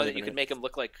 also didn't know plenty that you of could make them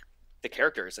look like the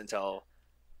characters until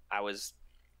I was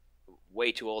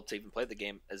way too old to even play the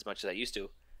game as much as I used to.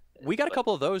 We got a But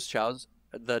couple of those chows,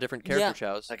 the different character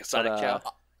chows, like a Sonic chow.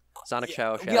 Sonic Yeah,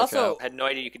 chow. we Shadow also- chow. I had no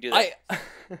idea you could do that.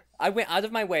 I went out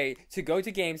of my way to go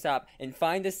to GameStop and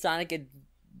find the Sonic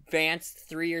Advance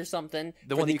 3 or something.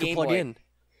 The for one that you can Game plug Boy in.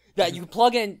 That you can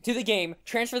plug in to the game,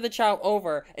 transfer the Chow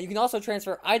over, and you can also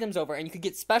transfer items over, and you could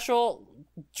get special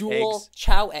dual Eggs.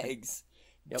 Chow eggs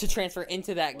Yep. to transfer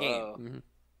into that game. Whoa.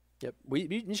 Yep.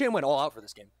 Me and Shane went all out for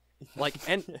this game. Like,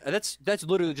 and that's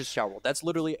literally just Chow World. That's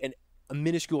literally a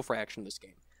minuscule fraction of this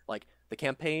game. Like the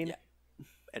campaign,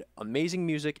 had amazing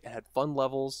music. It had fun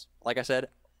levels. Like I said,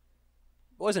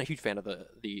 I wasn't a huge fan of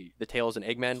the Tails and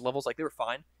Eggman levels. Like they were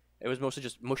fine. It was mostly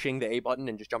just mushing the A button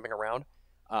and just jumping around.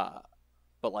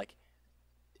 But like,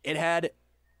 it had.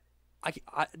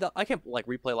 I can't like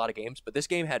replay a lot of games, but this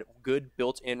game had good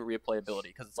built-in replayability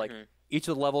because it's like each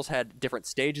of the levels had different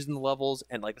stages in the levels,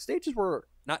 and like the stages were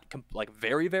not like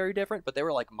very very different, but they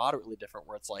were like moderately different.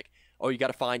 Where it's like, oh, you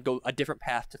got to go a different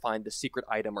path to find the secret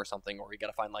item or something, or you got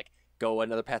to find like go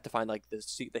another path to find like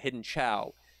the hidden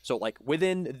chow. So like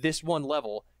within this one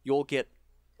level, you'll get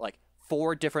like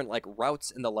 4 different like routes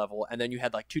in the level, and then you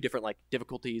had like 2 different like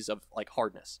difficulties of like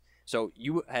hardness. So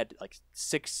you had like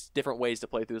 6 different ways to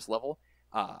play through this level,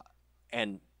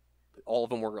 and all of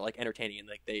them were like entertaining. And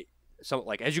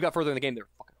like as you got further in the game, they were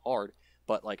fucking hard.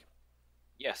 But like,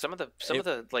 Yeah, some of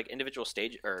the like individual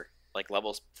stage or like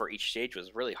levels for each stage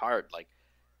was really hard. Like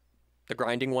the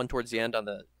grinding one towards the end on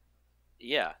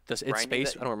yeah, it's grinding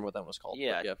space. that- I don't remember what that one was called.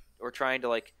 Yeah. but yeah. we're trying to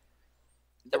like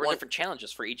there were one- different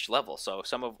challenges for each level. So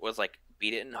some of it was like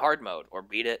beat it in hard mode or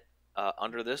beat it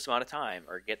under this amount of time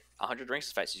or get 100 drinks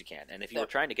as fast as you can. And if you were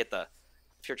trying to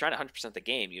if you're trying to 100% the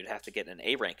game, you'd have to get an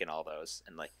A rank in all those.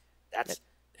 And like that's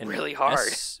And really hard.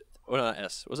 Well, not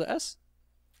S. Was it S?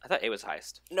 I thought A was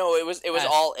highest. No, it was S.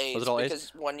 all A's. Was it all A's?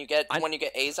 Because when you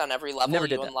get A's on every level, Never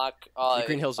did you that. unlock The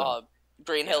Green Hill Zone.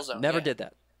 Green Hill Zone. Never yeah. did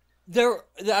that.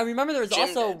 I remember there was Jim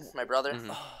also did, my brother.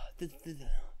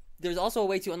 there's also a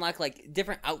way to unlock like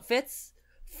different outfits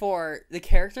for the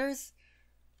characters.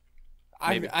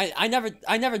 Maybe. I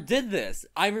never did this.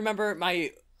 I remember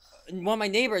one of my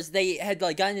neighbors, they had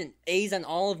like gotten A's on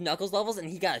all of Knuckles levels, and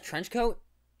he got a trench coat.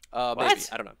 Maybe.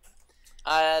 I don't know.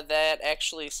 That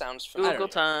actually sounds familiar. Google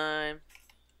time.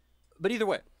 But either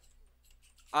way,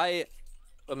 I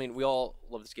mean, we all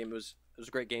love this game. It was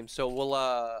a great game. So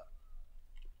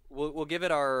we'll give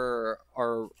it our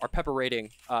pepper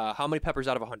rating. How many peppers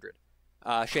out of 100?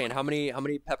 Shane, how many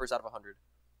peppers out of 100?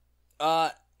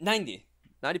 90.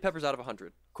 90 peppers out of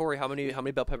 100. Corey, how many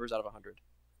bell peppers out of 100?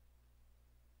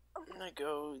 I'm gonna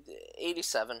go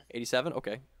 87. 87.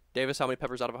 Okay. Davis, how many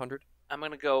peppers out of 100? I'm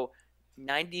gonna go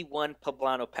 91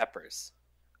 poblano peppers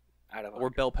out of Or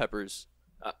bell peppers?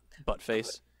 Uh, Butt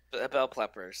face. Bell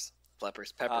peppers.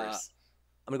 Peppers.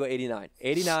 I'm gonna go 89.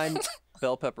 89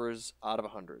 bell peppers out of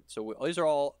 100. So these are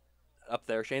all up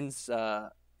there. Shane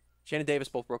and Davis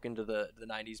both broke into the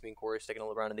 90s. Me and Corey sticking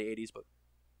around in the 80s, but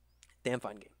damn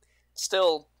fine game.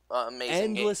 Still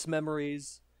amazing. Endless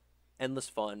memories, endless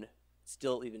fun.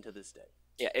 Still even to this day.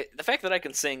 Yeah, the fact that I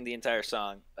can sing the entire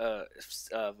song of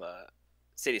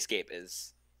Cityscape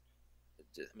is,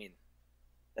 I mean,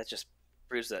 that just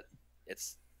proves that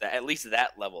it's that at least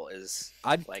that level is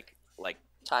like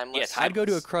Timeless. Yeah, I'd go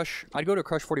to a Crush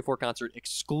 44 concert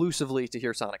exclusively to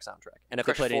hear Sonic soundtrack. And if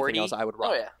Crush they played 40? anything else, I would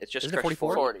rock. Oh yeah, it's just Isn't it Crush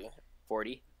 44? 40.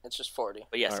 40. It's just 40.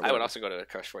 But yes, All right, I would whatever. also go to a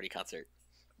Crush 40 concert.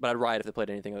 But I'd riot if they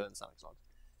played anything other than Sonic songs.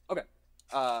 Okay.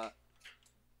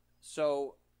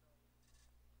 So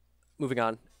moving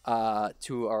on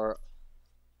to our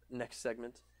next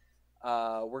segment.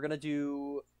 We're going to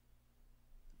do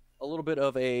a little bit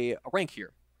of a rank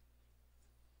here.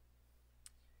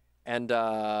 And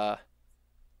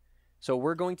so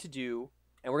we're going to do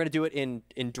it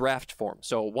in draft form.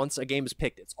 So once a game is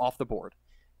picked, it's off the board.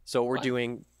 So we're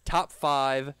doing top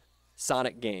 5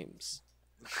 Sonic games.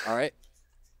 All right.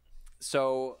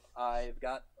 So I've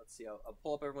got, let's see, I'll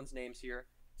pull up everyone's names here.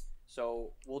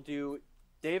 So we'll do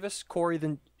Davis, Corey,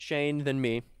 then Shane, then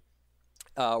me.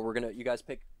 You guys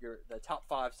pick the top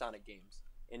 5 Sonic games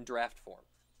in draft form.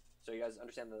 So you guys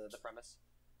understand the premise?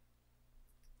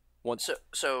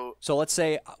 So So let's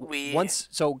say We-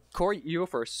 So Corey, you go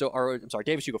first. I'm sorry,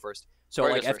 Davis, you go first. So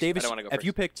Corey like goes if first. I Davis, don't wanna go if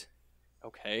you first. picked,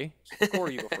 okay,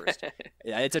 Corey, you go first.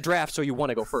 Yeah, it's a draft, so you want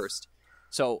to go first.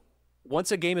 So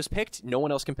once a game is picked, no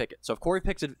one else can pick it. So if Corey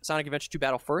picks a Sonic Adventure 2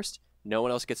 Battle first, no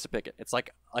one else gets to pick it. It's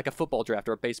like a football draft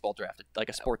or a baseball draft, like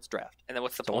a sports draft. And then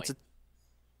what's the So point?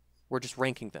 we're just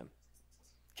ranking them.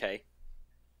 Okay.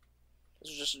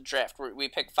 this is just a draft. We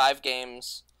pick 5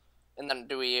 games, and then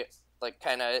do we like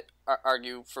kind of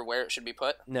argue for where it should be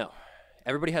put? No,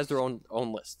 everybody has their own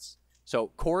lists. So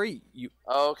Corey,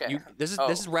 Oh, okay. this Oh.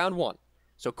 is round 1.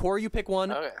 So Corey, you pick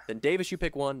one. Okay. Then Davis, you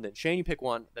pick one. Then Shane, you pick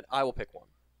one. Then I will pick one.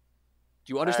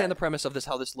 Do you understand the premise of this?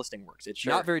 How this listing works? It's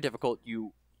Sure. not very difficult.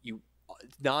 You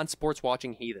non-sports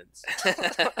watching heathens.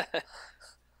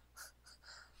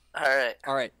 All right.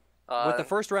 All right. With the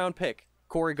first round pick,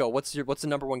 Corey, go. What's the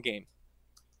number 1 game?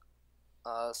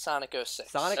 Sonic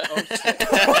 06. Sonic.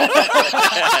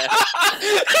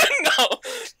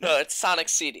 no, it's Sonic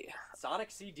CD.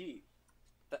 Sonic CD.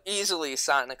 Easily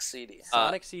Sonic CD.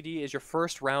 Sonic CD is your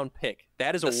first round pick.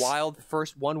 That is a This- wild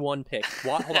first 1-1 pick.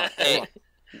 Hold on. Hey,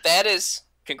 that is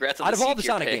Congrats on Out of all the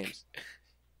C-tier Sonic pick. games,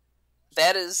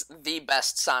 the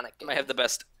best Sonic game. It might have the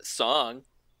best song.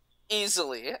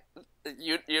 Easily.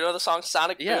 You know the song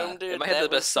Sonic Yeah, Boom, dude? it might have the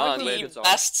That best was song, but- The Good song.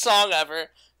 best song ever,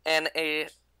 and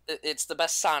it's the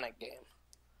best Sonic game.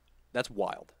 that's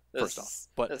wild. First off,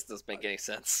 but This doesn't make any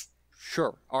sense.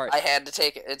 sure. All right. I had to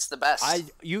take it. It's the best.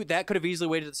 That could have easily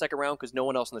waited the second round because no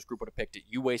one else in this group would have picked it.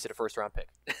 You wasted a first round pick,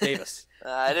 Davis.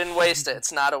 I didn't waste it.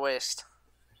 It's not a waste.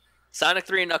 Sonic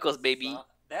 3 and Knuckles, baby.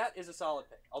 That is a solid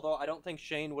pick. Although I don't think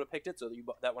Shane would have picked it, so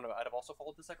that one I'd have also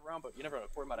followed the second round. But you never know.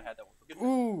 Corey might have had that one. Good pick.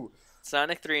 Ooh.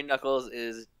 Sonic 3 and Knuckles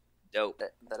is dope.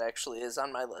 That actually is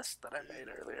on my list that I made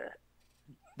earlier.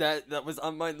 That was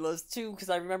on my list too because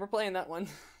I remember playing that one.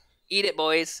 Eat it,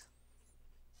 boys.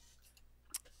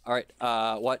 All right.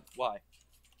 What? Why?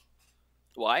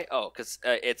 Why? Oh, because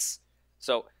it's...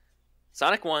 So,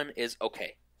 Sonic 1 is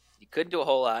okay. You couldn't do a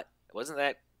whole lot. It wasn't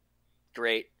that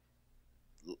great.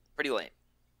 Pretty lame.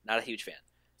 Not a huge fan.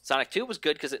 Sonic 2 was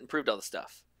good because it improved all the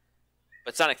stuff.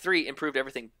 But Sonic 3 improved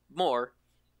everything more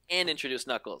and introduced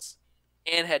Knuckles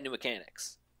and had new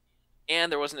mechanics.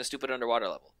 And there wasn't a stupid underwater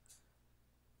level.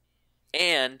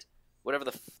 And whatever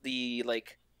the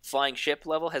like flying ship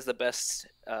level has the best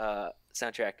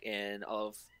soundtrack in all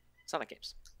of Sonic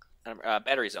games.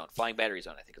 Battery Zone. Flying Battery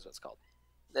Zone, I think is what it's called.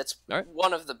 That's All right.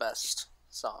 one of the best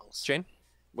songs. Shane,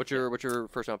 what's your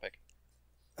first round pick?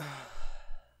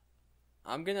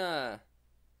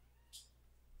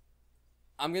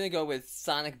 I'm gonna go with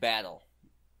Sonic Battle.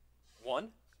 One.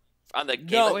 On the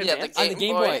Game No, Boy yeah, Advance? on the Game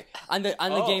Game Boy. Boy. On the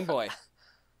Oh. Game Boy.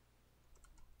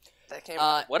 That came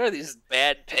What are these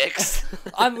bad picks?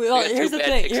 Well, We got here's two the bad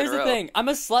thing. picks in Here's a the row. thing. I'm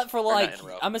a slut for not like in a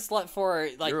row. I'm a slut for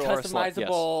like You are a slut,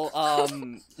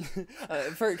 customizable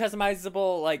for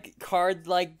customizable like card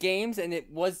like games, and it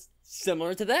was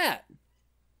similar to that.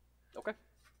 Okay.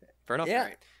 Fair enough. Yeah.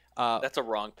 That's a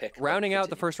wrong pick. Rounding out the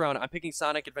Continue. first round, I'm picking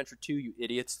Sonic Adventure 2, you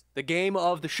idiots. The game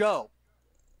of the show.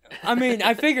 I mean,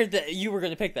 I figured that you were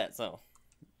gonna pick that, so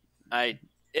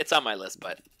It's on my list,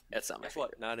 but it's not my Guess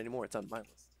favorite. what? Not anymore. It's on my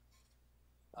list.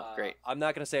 Great. I'm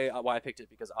not going to say why I picked it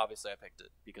because obviously I picked it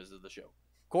because of the show.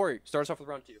 Corey, start us off with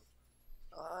round 2.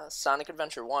 Sonic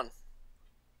Adventure 1.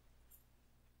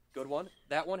 Good one.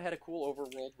 That one had a cool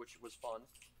overworld, which was fun.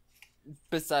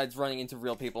 Besides running into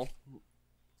real people.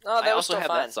 Oh, that I was also still have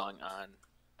fine. that song on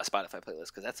a Spotify playlist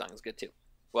because that song is good too.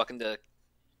 Welcome to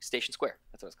Station Square.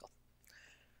 That's what it's called.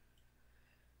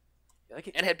 Like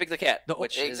it. And it had Big the Cat, The-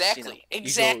 which Exactly. is,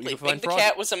 Exactly. you go find Big the Froggy.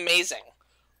 Cat was amazing.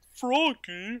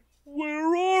 Froggy,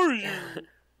 where are you?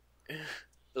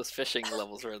 those fishing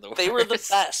levels were the worst. They were the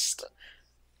best.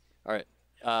 All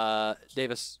right.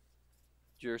 Davis,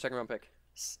 your second round pick.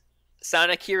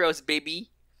 Sonic Heroes, baby.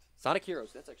 Sonic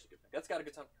Heroes. That's actually a good pick. That's got a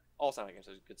good sound. All Sonic games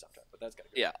have a good soundtrack, but that's got a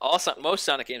good. Yeah, most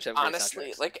Sonic games have great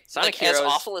Honestly, soundtracks. like Sonic as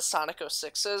Heroes- awful as Sonic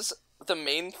 06 is, the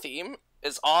main theme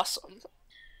is awesome.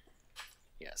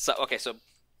 Yeah. So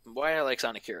why I like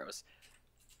Sonic Heroes?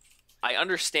 I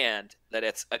understand that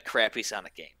it's a crappy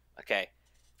Sonic game. Okay,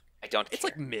 I don't. It's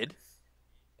care. like mid.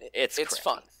 it's It's crappy.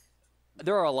 fun.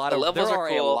 There are a lot The of levels there are are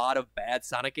a cool. lot of bad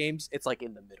Sonic games. It's like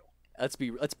in the middle. Let's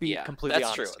be Yeah, completely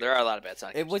that's honest. true. There are a lot of bad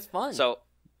Sonic It games. was fun. So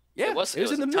Yeah, it was in a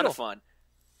the ton middle. of fun.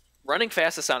 Running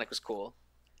fast as Sonic was cool.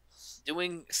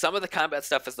 Doing some of the combat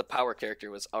stuff as the power character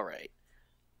was alright.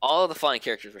 All of the flying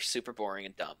characters were super boring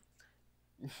and dumb.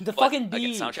 the But, fucking again,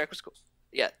 bee. soundtrack was cool.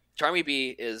 Yeah, Charmy Bee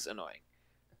is annoying.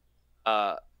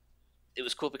 It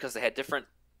was cool because they had different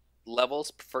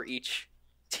levels for each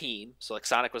team. So like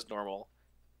Sonic was normal.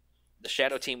 The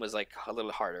Shadow team was like a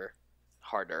little harder.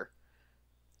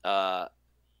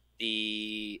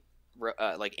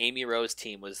 Like Amy Rose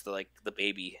team was the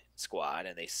baby squad,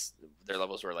 and their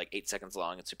levels were like 8 seconds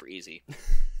long and super easy.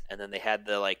 And then they had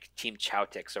the like Team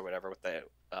Chowtix or whatever with the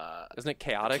Isn't it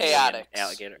chaotic? Chaotic.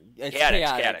 alligator. It's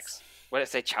Chaotix. What did I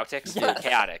say? Chowtix? Yes.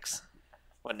 Chaotix.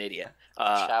 What an idiot.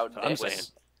 Chowtix. I'm It saying.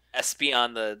 was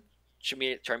Espeon the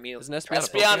Charmeleon. Isn't Espeon a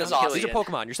Espeon Pokemon? is awesome. These are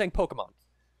Pokemon. You're saying Pokemon.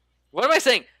 What am I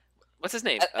saying? What's his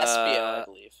name? SBO, I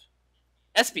believe.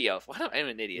 Espio. I'm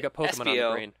an You idiot. got Pokemon on the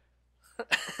Espio. brain.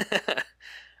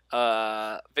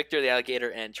 Victor the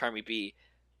alligator and Charmy Bee,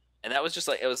 and that was just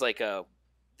like it was like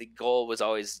the goal was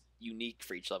always unique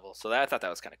for each level, so I thought that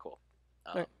was kind of cool.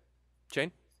 Right.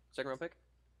 Shane, second round pick.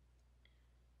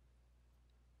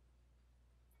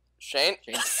 Shane?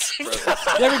 Shane's frozen.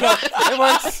 There we go. It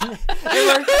works.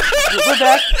 It works. We're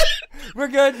back. We're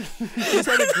good. He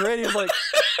sounded great. He was like,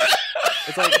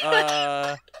 it's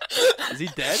like, is he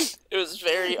dead? It was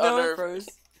very No, it unnerving. froze.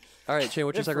 All right, Shane,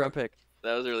 what's your It second round pick?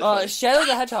 That was really funny. Shadow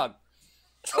the Hedgehog.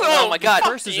 Oh my God!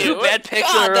 fuck Two you. bad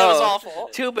picks God, in a that was row. awful.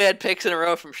 Two bad picks in a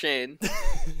row from Shane.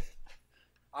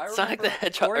 I Sonic the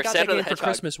Hedgehog Corey or got Shadow that the game for Hedgehog.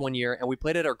 Christmas one year, and we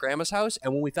played it at our grandma's house.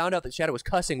 And when we found out that Shadow was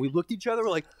cussing, we looked at each other. We're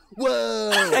like,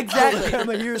 "Whoa!" Exactly. I'm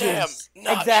gonna hear Damn, this.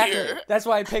 not Exactly. here. That's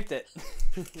why I picked it.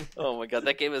 Oh my God,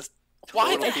 that game is.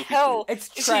 Why total the pee-pee. hell It's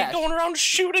is trash. he going around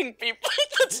shooting people?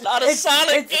 That's not a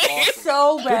Sonic it's game.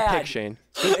 so Good bad. pick, Shane.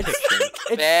 Good pick, Shane.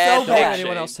 It's Bad so Don't let pick, bad.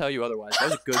 anyone Shane. else tell you otherwise. That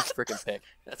was a good freaking pick.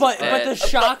 That's But a bad- the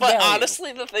shock but value.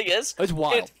 honestly, the thing is, It's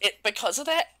wild. it because of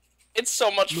that, it's so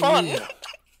much fun. Yeah.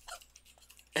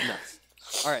 Nuts.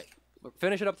 All right, we're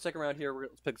finishing up the second round here.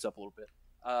 Let's pick this up a little bit.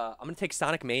 I'm gonna take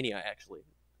Sonic Mania. Actually,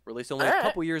 released only a Alright.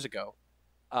 couple years ago.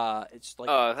 It's like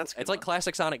Oh, that's a good it's like one.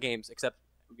 classic Sonic games, except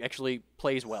actually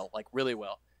plays well, like really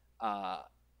well.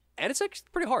 And it's like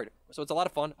pretty hard, so it's a lot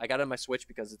of fun. I got it on my Switch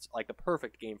because it's like the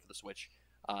perfect game for the Switch.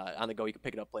 On the go, you can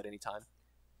pick it up, play it anytime.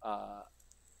 But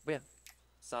yeah,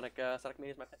 Sonic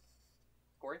Mania is my pick.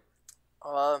 Corey,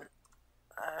 I'm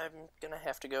gonna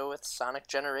have to go with Sonic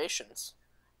Generations.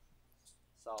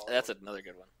 solid. That's another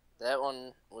good one. That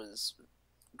one was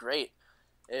great.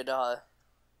 It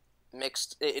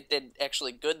mixed. It did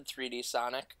actually good 3D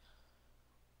Sonic.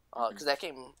 Because that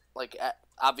game, like,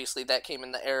 obviously that came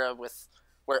in the era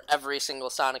where every single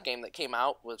Sonic game that came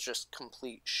out was just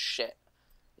complete shit.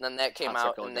 And then that came Hot out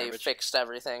circle and they garbage. fixed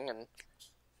everything, and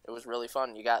it was really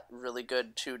fun. You got really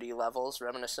good 2D levels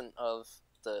reminiscent of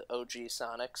the OG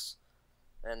Sonics,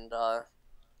 and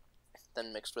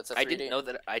then mixed with the 3D.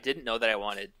 I didn't know that I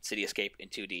wanted City Escape in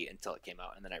 2D until it came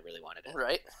out, and then I really wanted it.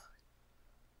 Right?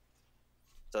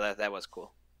 So that was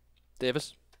cool.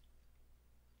 Davis,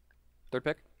 third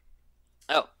pick.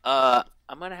 Oh,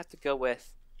 I'm gonna have to go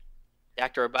with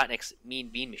Dr. Robotnik's Mean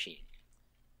Bean Machine.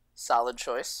 Solid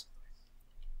choice.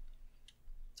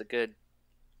 It's a good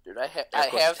Dude, I air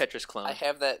quotes, have Tetris clone. I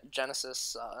have that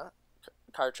Genesis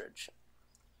cartridge.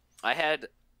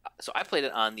 So I played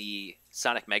it on the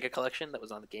Sonic Mega Collection that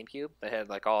was on the GameCube. That had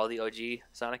like all the OG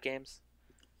Sonic games.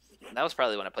 And that was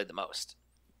probably when I played the most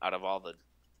out of all the,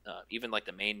 even like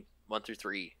the main 1 through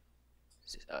 3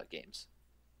 games.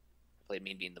 I played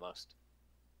Mean Bean the most.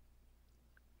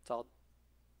 Solid.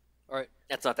 All right.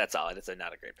 That's not that solid. It's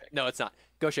not a great pick. No, it's not.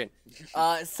 Go Shane.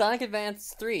 Sonic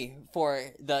Advance 3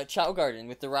 for the Chow Garden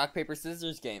with the rock paper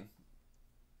scissors game.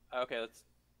 Okay,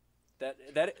 that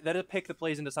is a pick that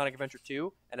plays into Sonic Adventure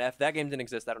 2, and if that game didn't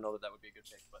exist, I don't know that would be a good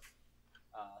pick. But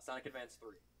Sonic Advance 3.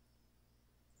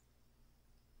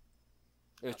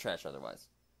 It was trash otherwise.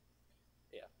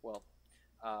 Yeah. Well,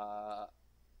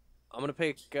 I'm gonna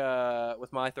pick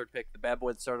with my third pick the bad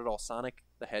boy that started it all, Sonic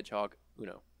the Hedgehog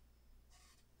Uno.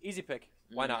 Easy pick.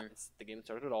 Why not? It's the game that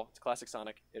started it all. It's classic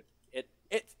Sonic. It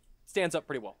stands up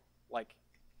pretty well. Like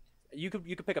you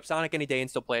could pick up Sonic any day and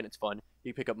still play it. It's fun.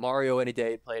 You can pick up Mario any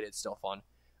day and play it. It's still fun.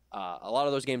 A lot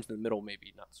of those games in the middle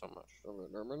maybe not so much,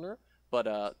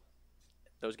 but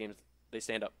those games they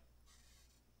stand up.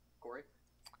 Corey.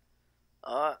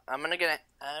 I'm gonna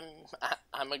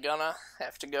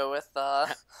have to go with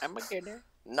I'm a kidder.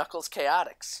 Knuckles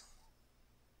Chaotix.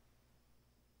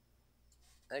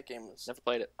 That game was Never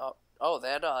played it.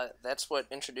 that's what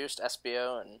introduced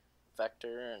SBO and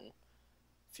Vector and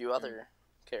a few other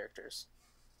characters.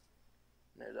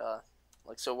 And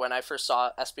so when I first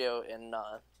saw SBO in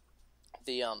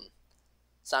the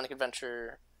Sonic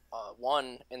Adventure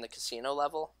 1 in the casino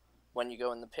level, when you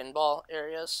go in the pinball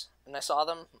areas, and I saw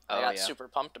them, I got super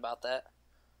pumped about that.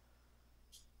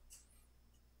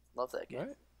 Love that game. All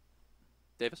right.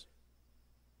 Davis.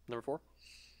 Number 4.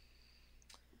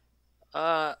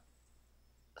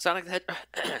 Sonic the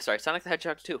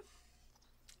Hedgehog 2.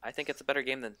 I think it's a better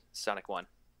game than Sonic 1.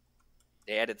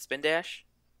 They added Spin Dash.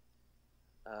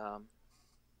 I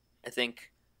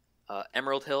think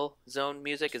Emerald Hill Zone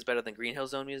music is better than Green Hill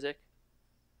Zone music.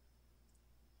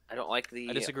 I don't like the.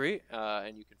 I disagree,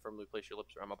 and you can firmly place your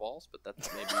lips around my balls, but that's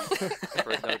maybe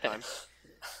for another time.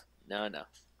 No.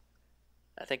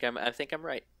 I think I'm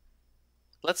right.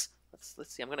 Let's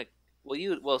see.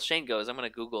 Shane goes. I'm gonna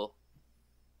Google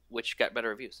which got better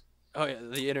reviews. Oh yeah,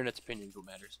 the internet's opinion is what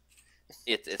matters.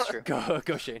 It's true.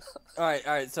 Go Shane. All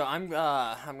right. So I'm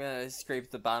gonna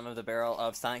scrape the bottom of the barrel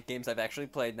of Sonic games I've actually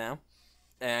played now,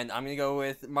 and I'm gonna go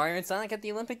with Mario and Sonic at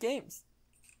the Olympic Games.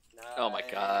 Nice. Oh my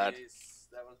god.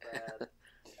 That one's bad.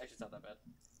 Actually, it's not that bad.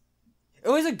 It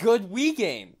was a good Wii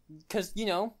game, cause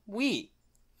Wii.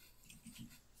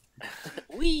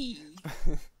 Wee.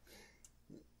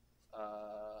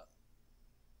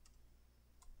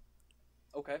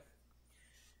 Okay.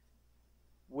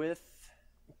 With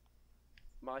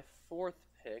my fourth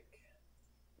pick,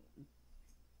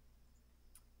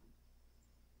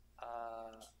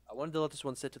 I wanted to let this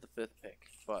one sit to the fifth pick,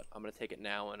 but I'm going to take it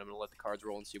now, and I'm going to let the cards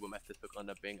roll and see what my fifth pick will end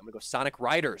up being. I'm going to go Sonic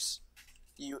Riders.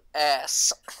 You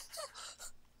ass.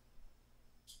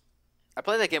 I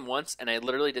played that game once, and I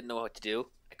literally didn't know what to do.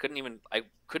 I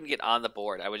couldn't get on the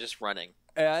board. I was just running.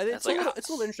 It's a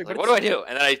little interesting. Like, but what do I do?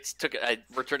 And then I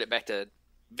returned it back to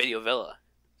Video Villa.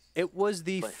 It was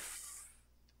it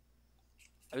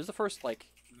was the first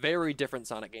very different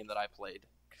Sonic game that I played,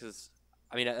 because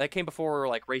that came before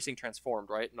Racing Transformed,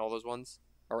 right, and all those ones,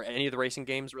 or any of the racing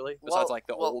games really, besides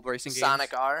the old racing games.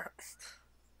 Sonic R.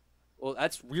 Well,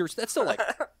 that's weird. That's still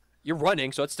you're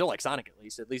running, so it's still like Sonic at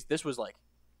least. At least this was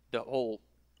the whole.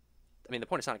 The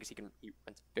point of Sonic is he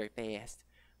runs very fast.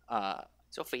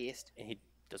 So fast. And he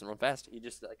doesn't run fast. He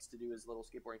just likes to do his little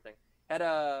skateboarding thing. Had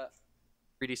a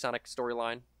 3D Sonic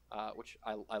storyline, which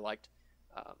I liked.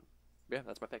 Yeah,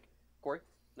 that's my pick. Corey,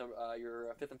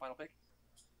 your fifth and final pick.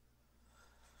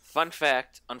 Fun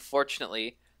fact,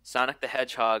 unfortunately, Sonic the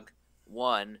Hedgehog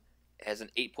 1 has an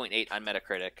 8.8 on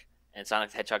Metacritic, and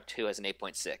Sonic the Hedgehog 2 has an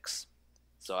 8.6.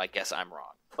 So I guess I'm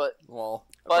wrong. But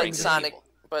According to Sonic people.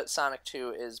 but Sonic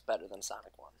 2 is better than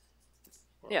Sonic 1.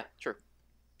 Yeah, true.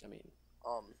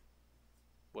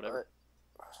 Whatever.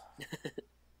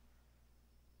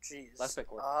 Jeez. Last pick,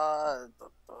 Corey.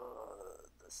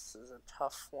 This is a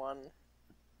tough one.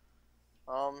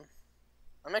 I'm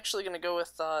actually gonna go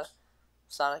with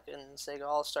Sonic and Sega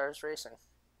All Stars Racing.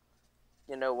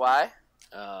 You know why?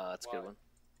 That's a good one.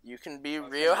 You can be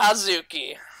Ryo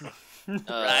Hazuki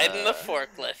riding the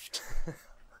forklift.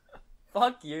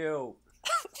 Fuck you.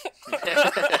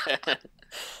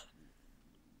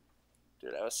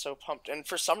 Dude, I was so pumped, and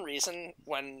for some reason,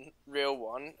 when Ryo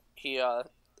won, he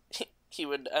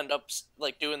would end up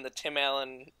doing the Tim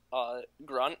Allen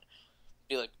grunt,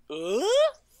 be like,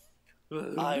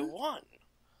 I won.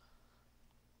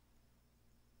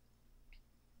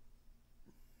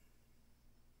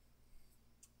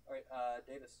 All right,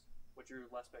 Davis, what's your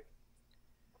last pick?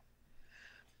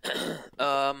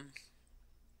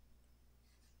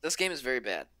 This game is very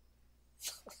bad,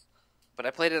 but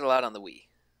I played it a lot on the Wii,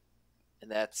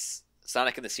 and that's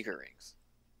Sonic and the Secret Rings.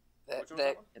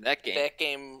 That And that game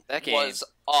game was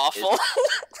awful.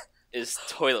 is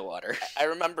toilet water. I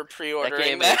remember pre-ordering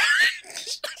game that.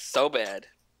 So bad.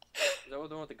 Is that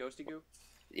the one with the ghosty goo?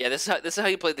 Yeah, this is how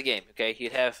you played the game. Okay,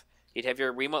 you'd have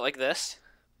your remote like this,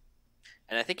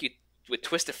 and I think you would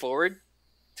twist it forward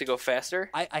to go faster.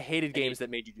 I hated games that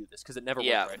made you do this because it never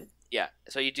Yeah. worked right. Yeah,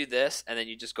 so you do this, and then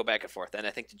you just go back and forth, and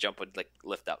I think the jump would like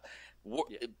lift up.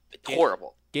 Yeah.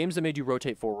 Horrible. Games that made you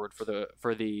rotate forward for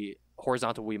the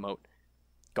horizontal Wiimote,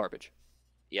 garbage.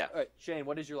 Yeah. All right, Shane,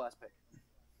 what is your last pick?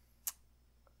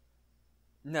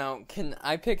 Now, can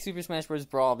I pick Super Smash Bros.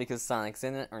 Brawl because Sonic's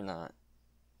in it or not?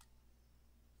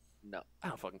 No. I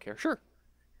don't fucking care. Sure.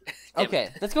 Damn Okay,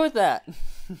 let's go with that.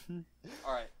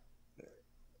 All right.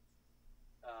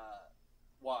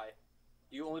 Why?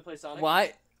 Do you only play Sonic?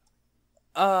 Why?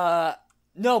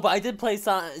 No, but I did play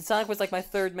Sonic. Sonic was like my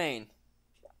third main.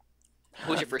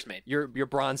 Who's your first main? Your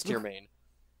bronze tier main.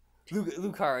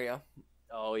 Lucario.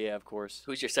 Oh yeah, of course.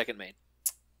 Who's your second main?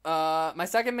 My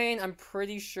second main, I'm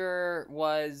pretty sure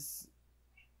was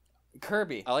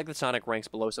Kirby. I like that Sonic ranks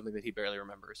below something that he barely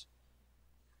remembers.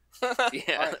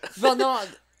 Yeah. Well, no,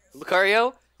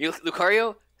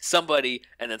 Lucario, somebody,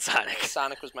 and then Sonic.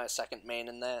 Sonic was my second main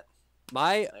in that.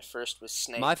 My My first was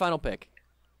Snake. my final pick,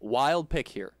 wild pick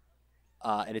here,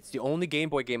 and it's the only Game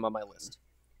Boy game on my list.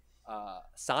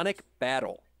 Sonic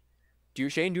Battle.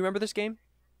 Shane? Do you remember this game?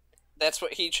 That's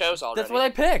what he chose already. that's what I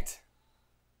picked.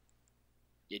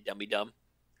 You dummy dumb.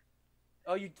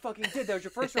 Oh, you fucking did. That was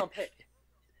your first round pick.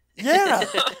 Yeah.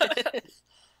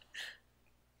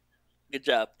 Good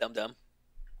job, dum dum.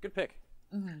 Good pick.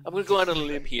 I'm gonna go on a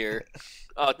limb here.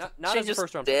 Oh, Not Shane as a just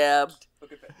first round pick. dabbed.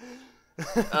 Good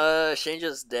pick. Shane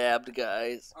just dabbed,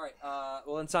 guys. All right.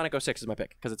 Well, then Sonic 06 is my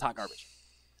pick because it's hot garbage.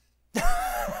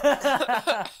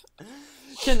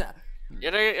 Can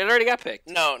It already got picked.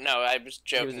 No, I was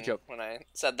joking was a joke. when I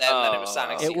said that, and then it was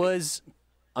Sonic. Oh. It was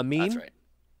a meme. That's right.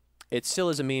 It still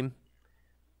is a meme.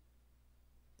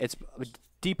 It's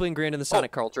deeply ingrained in the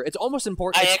Sonic culture. It's almost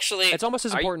important. It's almost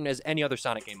as Are you- important as any other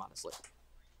Sonic game, honestly.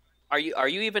 Are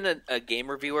you even a game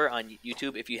reviewer on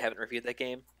YouTube if you haven't reviewed that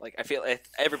game? Like I feel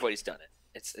everybody's done it.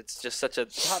 It's just such a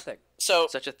It's a hot thing. So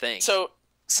thing. So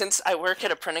since I work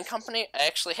at a printing company, I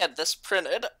actually had this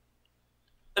printed.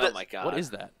 Oh my god. What is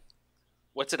that?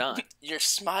 What's it on? Your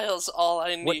smile's all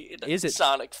I What need. is it?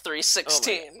 Sonic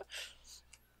 316.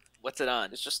 What's it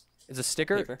on? It's just It's a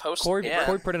sticker. Paper. Post- Corey yeah.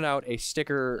 printed out a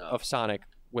sticker of Sonic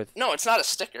with no, it's not a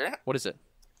sticker. what is it?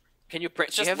 Can you print?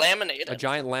 It's do you just have- laminated. A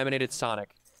giant laminated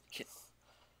Sonic.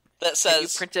 that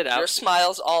says print it out? Your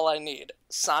smile's all I need.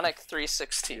 Sonic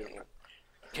 316.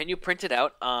 Can you print it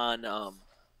out on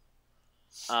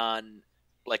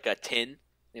like a tin?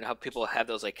 You know how people have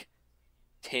those like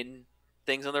tin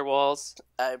things on their walls,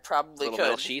 I probably little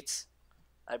metal could. sheets.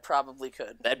 I probably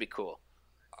could. That'd be cool.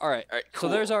 All right. All right, So cool.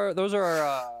 those are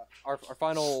our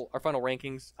final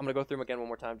rankings. I'm gonna go through them again one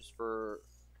more time just to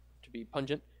be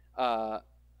pungent.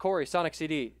 Corey, Sonic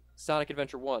CD, Sonic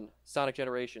Adventure 1, Sonic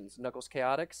Generations, Knuckles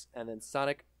Chaotix, and then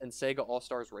Sonic and Sega All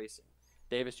Stars Racing.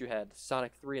 Davis, you had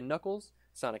Sonic 3 and Knuckles,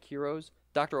 Sonic Heroes,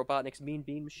 Dr. Robotnik's Mean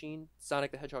Bean Machine,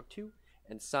 Sonic the Hedgehog 2,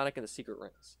 and Sonic and the Secret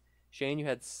Rings. Shane, you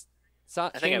had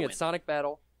win. Sonic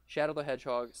Battle, Shadow the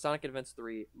Hedgehog, Sonic Advance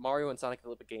 3, Mario and Sonic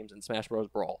Olympic Games, and Smash Bros.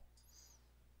 Brawl.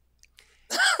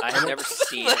 I have never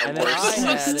seen a And then I worse.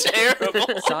 had This is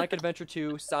terrible. Sonic Adventure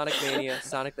 2, Sonic Mania,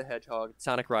 Sonic the Hedgehog,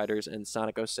 Sonic Riders, and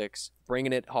Sonic 06,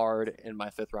 bringing it hard in my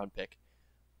 5th round pick.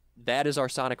 That is our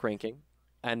Sonic ranking.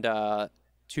 And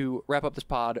to wrap up this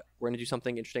pod, we're going to do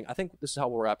something interesting. I think this is how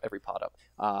we'll wrap every pod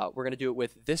up. We're going to do it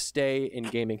with this day in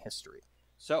gaming history.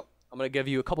 So I'm going to give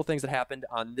you a couple things that happened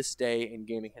on this day in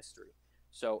gaming history.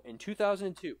 So in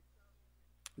 2002,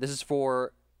 this is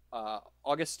for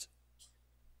August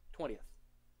 20th.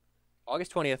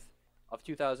 August 20th of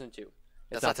 2002. It's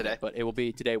That's not today. but it will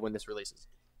be today when this releases.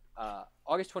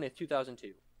 August 20th,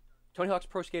 2002. Tony Hawk's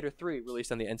Pro Skater 3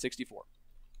 released on the N64.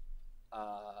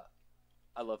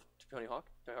 I love Tony Hawk.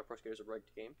 Tony Hawk Pro Skater is a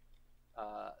rigged game.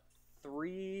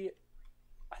 3,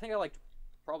 I think I liked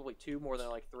probably 2 more than I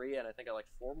liked 3, and I think I liked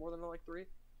 4 more than I liked 3,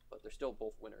 but they're still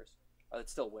both winners.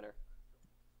 It's still a winner.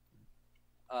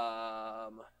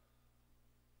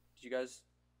 Did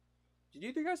any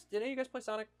of you guys play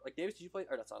Sonic? Like, Davis, did you play,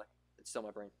 or not Sonic, it's still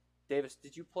my brain. Davis,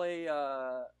 did you play, any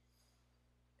of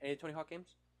the Tony Hawk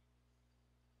games?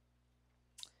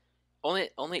 Only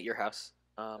at your house.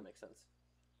 That makes sense.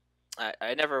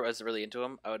 I never was really into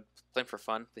them. I would play them for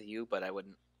fun with you, but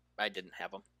I didn't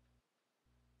have them.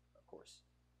 Of course.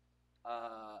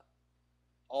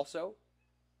 Also,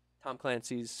 Tom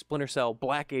Clancy's Splinter Cell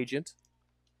Black Agent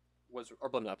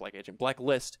not Black Agent,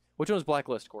 Blacklist. Which one was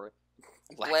Blacklist, Corey?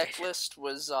 Blacklist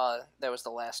was that was the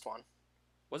last one.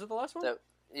 Was it the last one?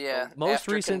 Yeah, Most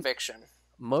after recent- conviction.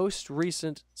 Most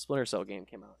recent Splinter Cell game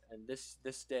came out, and this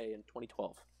day in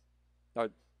 2012. Or,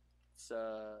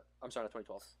 I'm sorry, not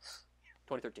 2012.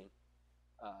 2013.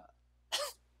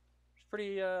 It's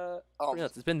pretty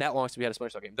nuts. It's been that long since we had a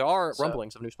Splinter Cell game. There are So-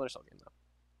 rumblings of new Splinter Cell games, though.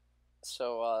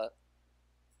 So,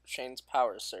 Shane's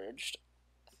power surged.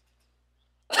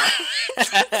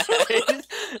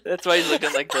 That's why he's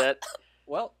looking like that.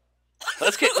 Well,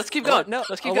 Let's keep going. No,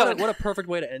 Let's keep what going. What a perfect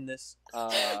way to end this.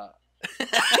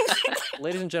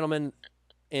 Ladies and gentlemen,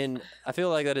 I feel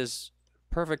like that is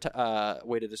perfect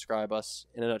way to describe us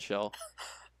in a nutshell.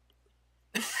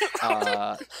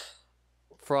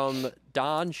 From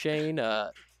Don, Shane,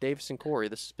 Davis, and Corey,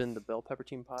 this has been the Bell Pepper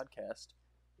Team podcast.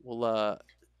 We'll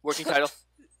Working title.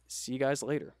 see you guys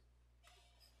later.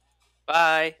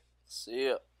 Bye. See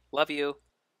ya. Love you.